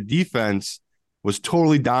awareness. Your defense was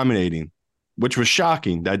totally dominating, which was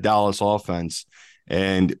shocking, that Dallas offense.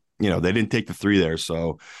 And, they didn't take the 3 there.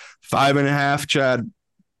 So 5.5, Chad,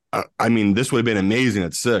 I mean, this would have been amazing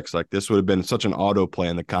at 6. Like, this would have been such an auto play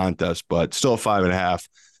in the contest, but still 5.5.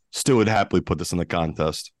 Still would happily put this in the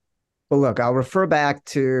contest. Well, look, I'll refer back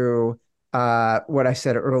to what I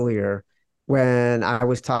said earlier when I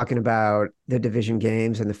was talking about the division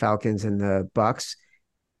games and the Falcons and the Bucks.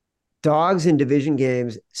 Dogs in division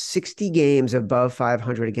games, 60 games above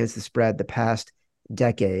 500 against the spread the past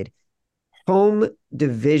decade. Home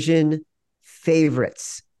division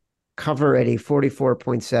favorites cover at a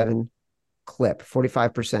 44.7 clip,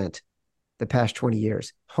 45% the past 20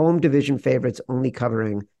 years. Home division favorites only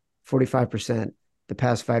covering 45% the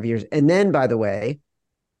past 5 years. And then, by the way,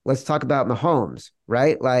 let's talk about Mahomes,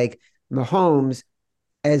 right? Like, Mahomes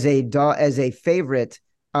as a favorite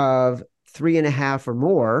of 3.5 or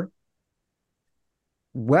more,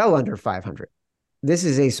 well under 500. This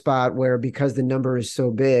is a spot where, because the number is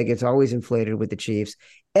so big, it's always inflated with the Chiefs.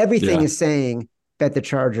 Everything is saying bet the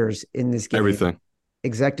Chargers in this game. Everything.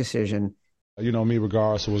 Exec decision. You know me,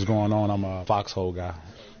 regardless of what's going on, I'm a foxhole guy.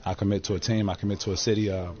 I commit to a team. I commit to a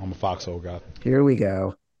city. I'm a foxhole guy. Here we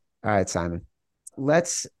go. All right, Simon.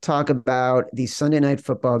 Let's talk about the Sunday night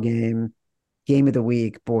football game of the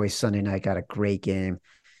week. Boy, Sunday night got a great game.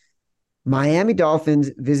 Miami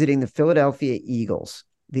Dolphins visiting the Philadelphia Eagles.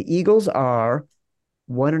 The Eagles are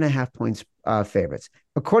 1.5 points favorites.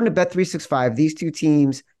 According to Bet365, these two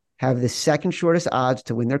teams have the second shortest odds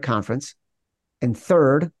to win their conference, and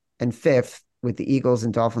third and fifth, with the Eagles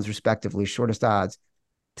and Dolphins respectively, shortest odds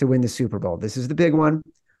to win the Super Bowl. This is the big one.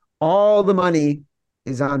 All the money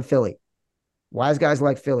is on Philly. Wise guys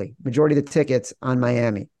like Philly. Majority of the tickets on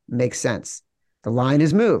Miami. Makes sense. The line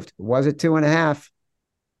has moved. It was at 2.5.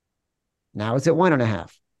 Now it's at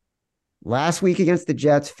 1.5. Last week against the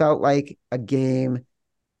Jets felt like a game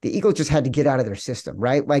the Eagles just had to get out of their system,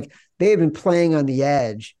 right? Like, they had been playing on the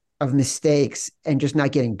edge of mistakes and just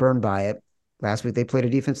not getting burned by it. Last week they played a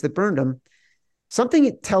defense that burned them.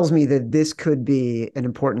 Something tells me that this could be an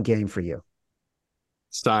important game for you.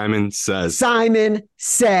 Simon says. Simon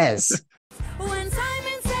says. When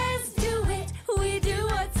Simon says do it, we do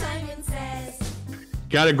what Simon says.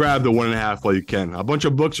 Got to grab the 1.5 while you can. A bunch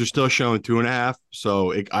of books are still showing 2.5.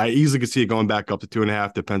 So I easily could see it going back up to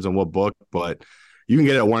 2.5. Depends on what book, but you can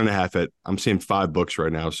get it at 1.5 I'm seeing 5 books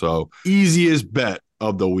right now. So easiest bet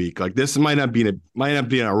of the week. Like this might not be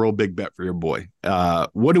a real big bet for your boy.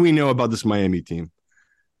 What do we know about this Miami team?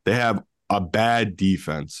 They have a bad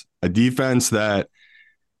defense, a defense that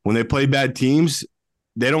when they play bad teams,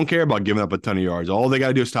 they don't care about giving up a ton of yards. All they got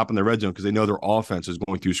to do is stop in the red zone because they know their offense is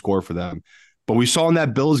going to score for them. But we saw in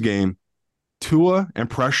that Bills game, Tua and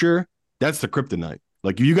pressure, that's the kryptonite.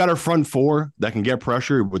 Like if you got a front four that can get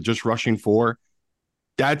pressure with just rushing 4,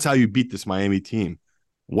 that's how you beat this Miami team.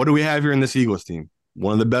 What do we have here in this Eagles team?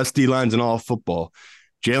 One of the best D-lines in all of football.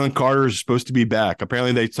 Jalen Carter is supposed to be back.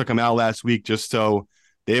 Apparently they took him out last week just so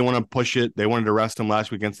they didn't want to push it. They wanted to rest him last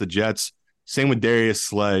week against the Jets. Same with Darius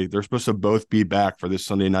Slay. They're supposed to both be back for this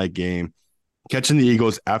Sunday night game. Catching the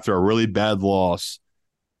Eagles after a really bad loss,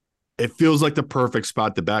 it feels like the perfect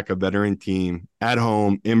spot to back a veteran team at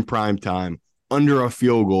home in prime time under a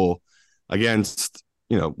field goal against,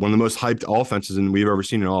 one of the most hyped offenses we've ever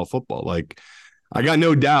seen in all of football. Like, I got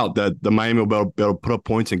no doubt that the Miami will be able to put up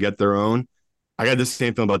points and get their own. I got the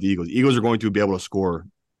same feeling about the Eagles. Eagles are going to be able to score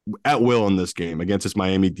at will in this game against this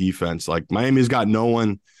Miami defense. Like, Miami's got no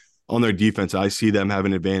one on their defense. I see them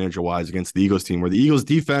having advantage-wise against the Eagles team, where the Eagles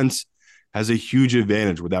defense has a huge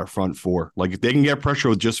advantage with that front four. Like, if they can get pressure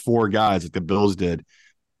with just 4 guys like the Bills did,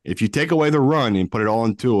 if you take away the run and put it all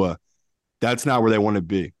into Tua, that's not where they want to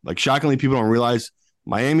be. Like, shockingly, people don't realize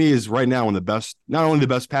Miami is right now one of the best, not only the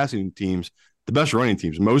best passing teams, the best running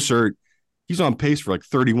teams. Mostert, he's on pace for like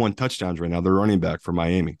 31 touchdowns right now. They're running back for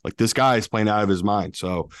Miami. Like, this guy is playing out of his mind.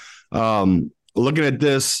 So looking at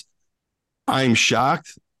this, I'm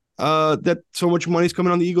shocked that so much money's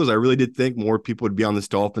coming on the Eagles. I really did think more people would be on this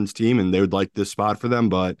Dolphins team and they would like this spot for them,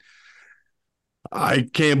 but I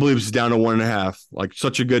can't believe it's down to 1.5. Like,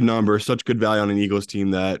 such a good number, such good value on an Eagles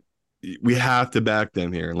team that we have to back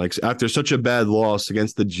them here. And like, after such a bad loss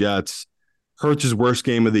against the Jets, Hurts' worst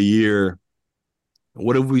game of the year,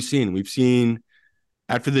 what have we seen? We've seen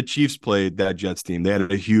after the Chiefs played that Jets team, they had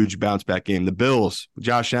a huge bounce back game. The Bills,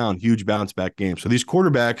 Josh Allen, huge bounce back game. So these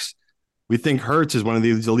quarterbacks, we think Hurts is one of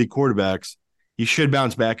these elite quarterbacks. He should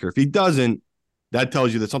bounce back here. If he doesn't, that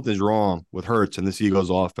tells you that something's wrong with Hurts and this Eagles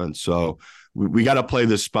offense. So we got to play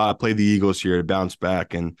this spot, play the Eagles here to bounce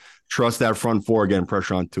back and trust that front four, getting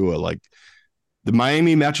pressure on Tua. Like, the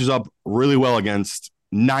Miami matches up really well against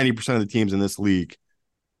 90% of the teams in this league.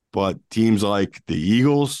 But teams like the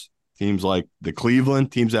Eagles, teams like the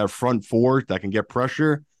Cleveland, teams that have front four that can get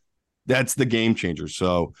pressure, that's the game changer.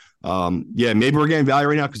 So, maybe we're getting value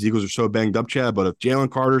right now because the Eagles are so banged up, Chad. But if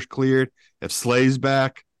Jalen Carter's cleared, if Slay's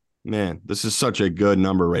back, man, this is such a good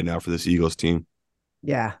number right now for this Eagles team.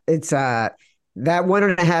 Yeah, it's that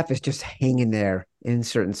 1.5 is just hanging there in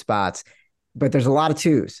certain spots, but there's a lot of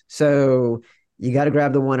 2s. So you got to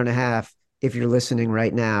grab the 1.5 if you're listening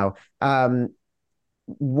right now.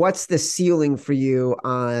 What's the ceiling for you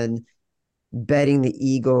on betting the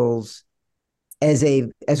Eagles as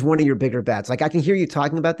one of your bigger bets? Like, I can hear you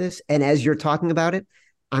talking about this, and as you're talking about it,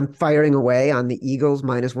 I'm firing away on the Eagles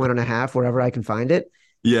minus 1.5 wherever I can find it.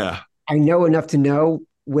 Yeah, I know enough to know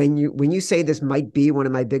when you say this might be one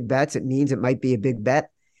of my big bets, it means it might be a big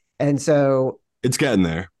bet, and so it's getting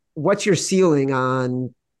there. What's your ceiling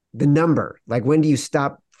on the number? Like, when do you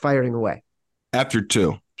stop firing away? After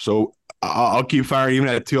 2. So I'll keep firing. Even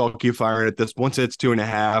at 2, I'll keep firing at this. Once it's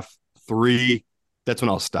 2.5, 3, that's when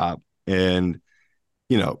I'll stop. And,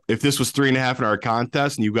 if this was 3.5 in our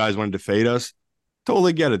contest and you guys wanted to fade us,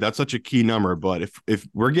 totally get it. That's such a key number. But if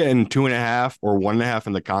we're getting 2.5 or 1.5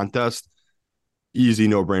 in the contest, easy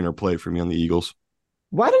no-brainer play for me on the Eagles.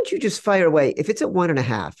 Why don't you just fire away? If it's at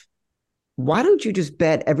 1.5, why don't you just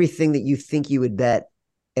bet everything that you think you would bet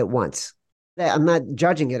at once? I'm not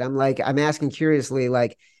judging it. I'm asking curiously,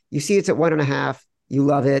 like, you see it's at 1.5, you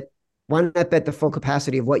love it. Why not bet the full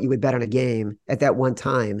capacity of what you would bet on a game at that one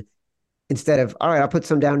time instead of, all right, I'll put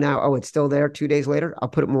some down now. Oh, it's still there 2 days later. I'll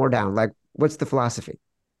put it more down. Like, what's the philosophy?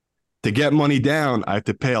 To get money down, I have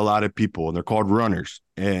to pay a lot of people, and they're called runners.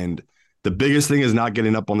 And the biggest thing is not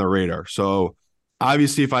getting up on the radar. So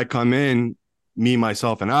obviously, if I come in, me,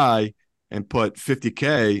 myself, and I, and put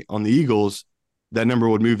 $50K on the Eagles, that number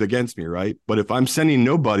would move against me, right? But if I'm sending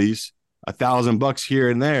nobodies $1,000 here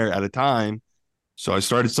and there at a time, so I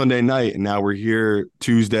started Sunday night and now we're here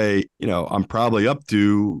Tuesday, I'm probably up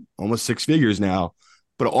to almost 6 figures now,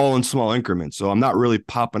 but all in small increments. So I'm not really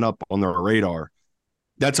popping up on their radar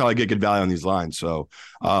that's how I get good value on these lines. So,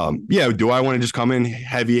 yeah, do I want to just come in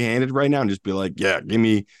heavy-handed right now and just be like, yeah, give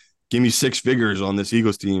me 6 figures on this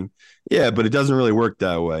Eagles team? Yeah, but it doesn't really work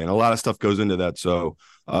that way, and a lot of stuff goes into that. So,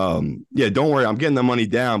 yeah, don't worry, I'm getting the money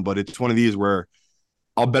down, but it's one of these where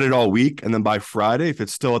I'll bet it all week, and then by Friday, if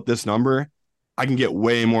it's still at this number, I can get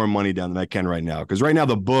way more money down than I can right now. Because right now,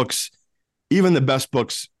 the books, even the best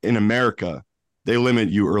books in America, they limit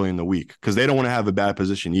you early in the week because they don't want to have a bad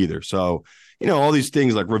position either. So, all these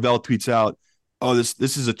things like Ravel tweets out, oh,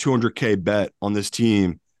 this is a 200K bet on this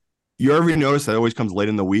team. You ever notice that always comes late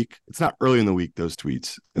in the week? It's not early in the week, those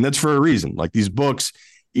tweets. And that's for a reason. Like these books,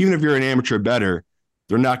 even if you're an amateur bettor,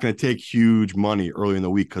 they're not going to take huge money early in the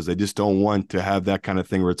week because they just don't want to have that kind of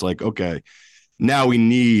thing where it's like, okay, now we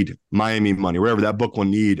need Miami money, wherever that book will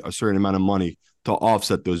need a certain amount of money to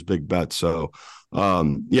offset those big bets. So,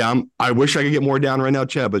 yeah, I wish I could get more down right now,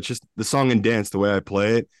 Chad, but it's just the song and dance, the way I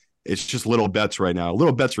play it, it's just little bets right now.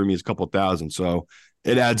 Little bets for me is a couple thousand. So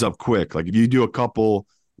it adds up quick. Like if you do a couple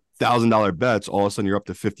 $1,000 bets, all of a sudden you're up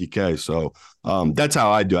to 50K. So that's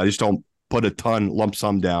how I do. I just don't put a ton lump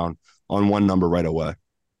sum down on one number right away.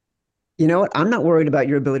 You know what? I'm not worried about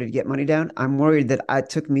your ability to get money down. I'm worried that it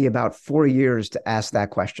took me about 4 years to ask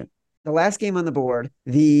that question. The last game on the board,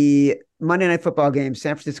 the Monday Night Football game,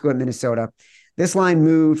 San Francisco at Minnesota. This line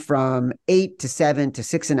moved from 8 to 7 to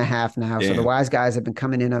 6.5 now. Damn. So the wise guys have been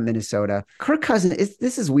coming in on Minnesota. Kirk Cousins,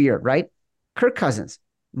 this is weird, right? Kirk Cousins,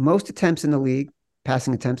 most attempts in the league,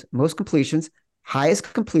 passing attempts, most completions,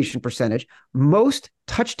 highest completion percentage, most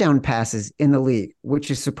touchdown passes in the league,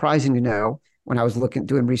 which is surprising to know when I was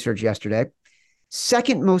doing research yesterday.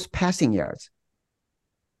 Second most passing yards.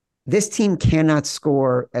 This team cannot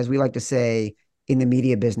score, as we like to say in the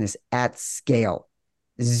media business, at scale.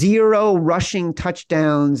 0 rushing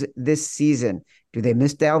touchdowns this season. Do they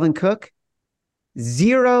miss Dalvin Cook?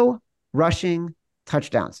 0 rushing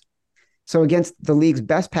touchdowns. So against the league's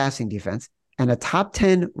best passing defense and a top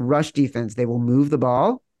 10 rush defense, they will move the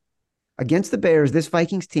ball. Against the Bears, this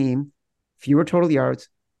Vikings team, fewer total yards,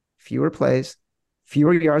 fewer plays,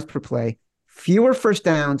 fewer yards per play, fewer first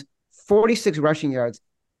downs, 46 rushing yards.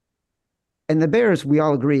 And the Bears, we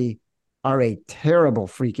all agree, are a terrible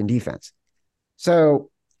freaking defense. So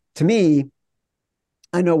to me,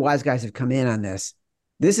 I know wise guys have come in on this.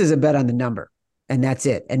 This is a bet on the number, and that's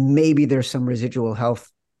it. And maybe there's some residual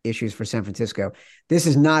health issues for San Francisco. This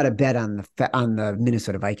is not a bet on the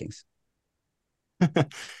Minnesota Vikings.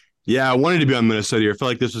 Yeah, I wanted to be on Minnesota here. I feel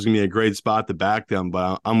like this was going to be a great spot to back them,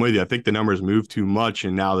 but I'm with you. I think the numbers moved too much,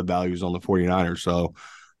 and now the value is on the 49ers. So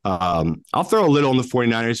I'll throw a little on the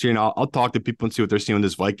 49ers here, and I'll talk to people and see what they're seeing with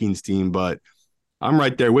this Vikings team, but I'm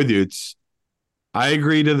right there with you. I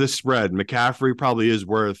agree to the spread. McCaffrey probably is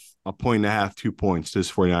worth 1.5, 2 points to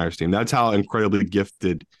this 49ers team. That's how incredibly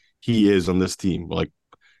gifted he is on this team. Like,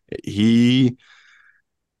 he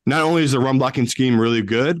not only is the run blocking scheme really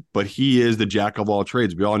good, but he is the jack of all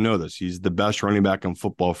trades. We all know this. He's the best running back in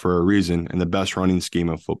football for a reason and the best running scheme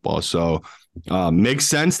in football. So makes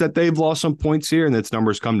sense that they've lost some points here and its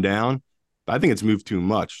numbers come down. But I think it's moved too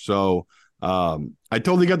much. So I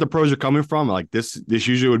totally get the pros are coming from. Like this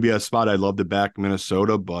usually would be a spot I'd love to back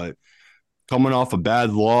Minnesota, but coming off a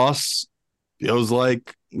bad loss, feels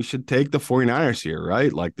like we should take the 49ers here,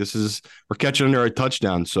 right? Like we're catching under a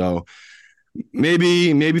touchdown. So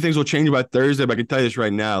maybe things will change by Thursday, but I can tell you this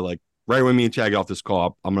right now, like right when me and Chad get off this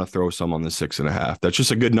call, I'm going to throw some on the 6.5. That's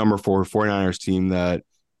just a good number for a 49ers team that,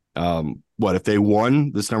 if they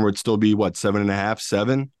won, this number would still be 7.5,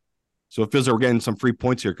 7. So it feels like we're getting some free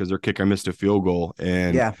points here because their kicker missed a field goal.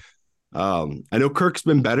 And yeah, I know Kirk's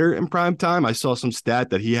been better in prime time. I saw some stat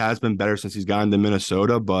that he has been better since he's gotten to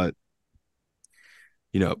Minnesota, but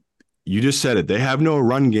you just said it. They have no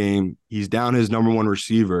run game. He's down his number 1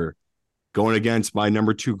 receiver going against my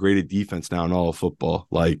number 2 graded defense now in all of football.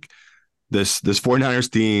 Like this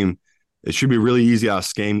 49ers team, it should be really easy to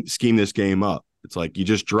scheme this game up. It's like you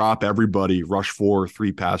just drop everybody, rush 4 or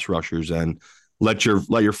 3 pass rushers, and let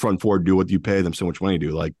your front four do what you pay them so much money to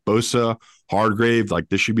do. Like Bosa, Hargrave, like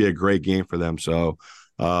this should be a great game for them. So,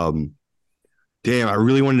 damn, I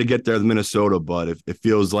really wanted to get there with Minnesota, but it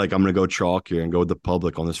feels like I'm going to go chalk here and go with the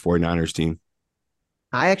public on this 49ers team.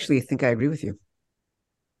 I actually think I agree with you.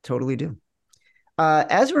 Totally do.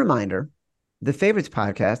 As a reminder, the Favorites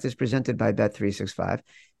podcast is presented by Bet365.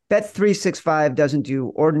 Bet365 doesn't do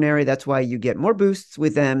ordinary. That's why you get more boosts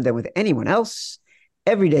with them than with anyone else.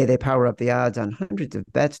 Every day they power up the odds on hundreds of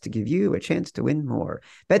bets to give you a chance to win more.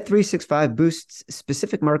 Bet365 boosts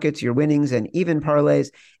specific markets, your winnings, and even parlays.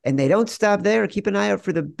 And they don't stop there. Keep an eye out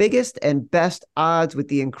for the biggest and best odds with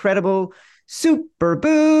the incredible Super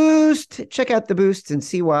Boost. Check out the boosts and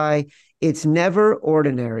see why It's never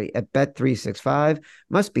ordinary at Bet365.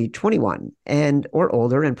 Must be 21 and or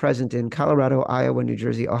older and present in Colorado, Iowa, New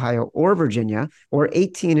Jersey, Ohio, or Virginia, or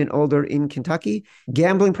 18 and older in Kentucky.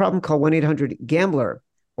 Gambling problem? Call 1-800-GAMBLER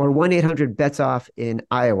or 1-800-BETS-OFF in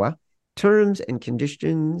Iowa. Terms and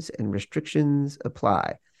conditions and restrictions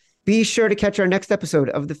apply. Be sure to catch our next episode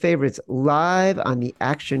of The Favorites live on the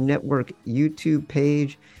Action Network YouTube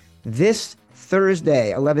page this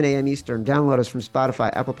Thursday, 11 a.m. Eastern. Download us from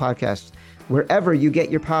Spotify, Apple Podcasts, wherever you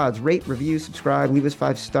get your pods. Rate, review, subscribe, leave us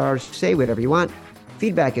 5 stars, say whatever you want.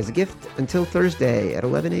 Feedback is a gift until Thursday at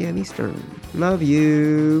 11 a.m. Eastern. Love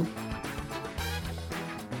you.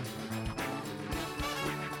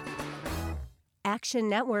 Action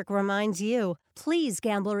Network reminds you, please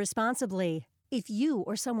gamble responsibly. If you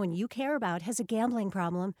or someone you care about has a gambling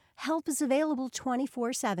problem, help is available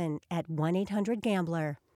 24/7 at 1-800-GAMBLER.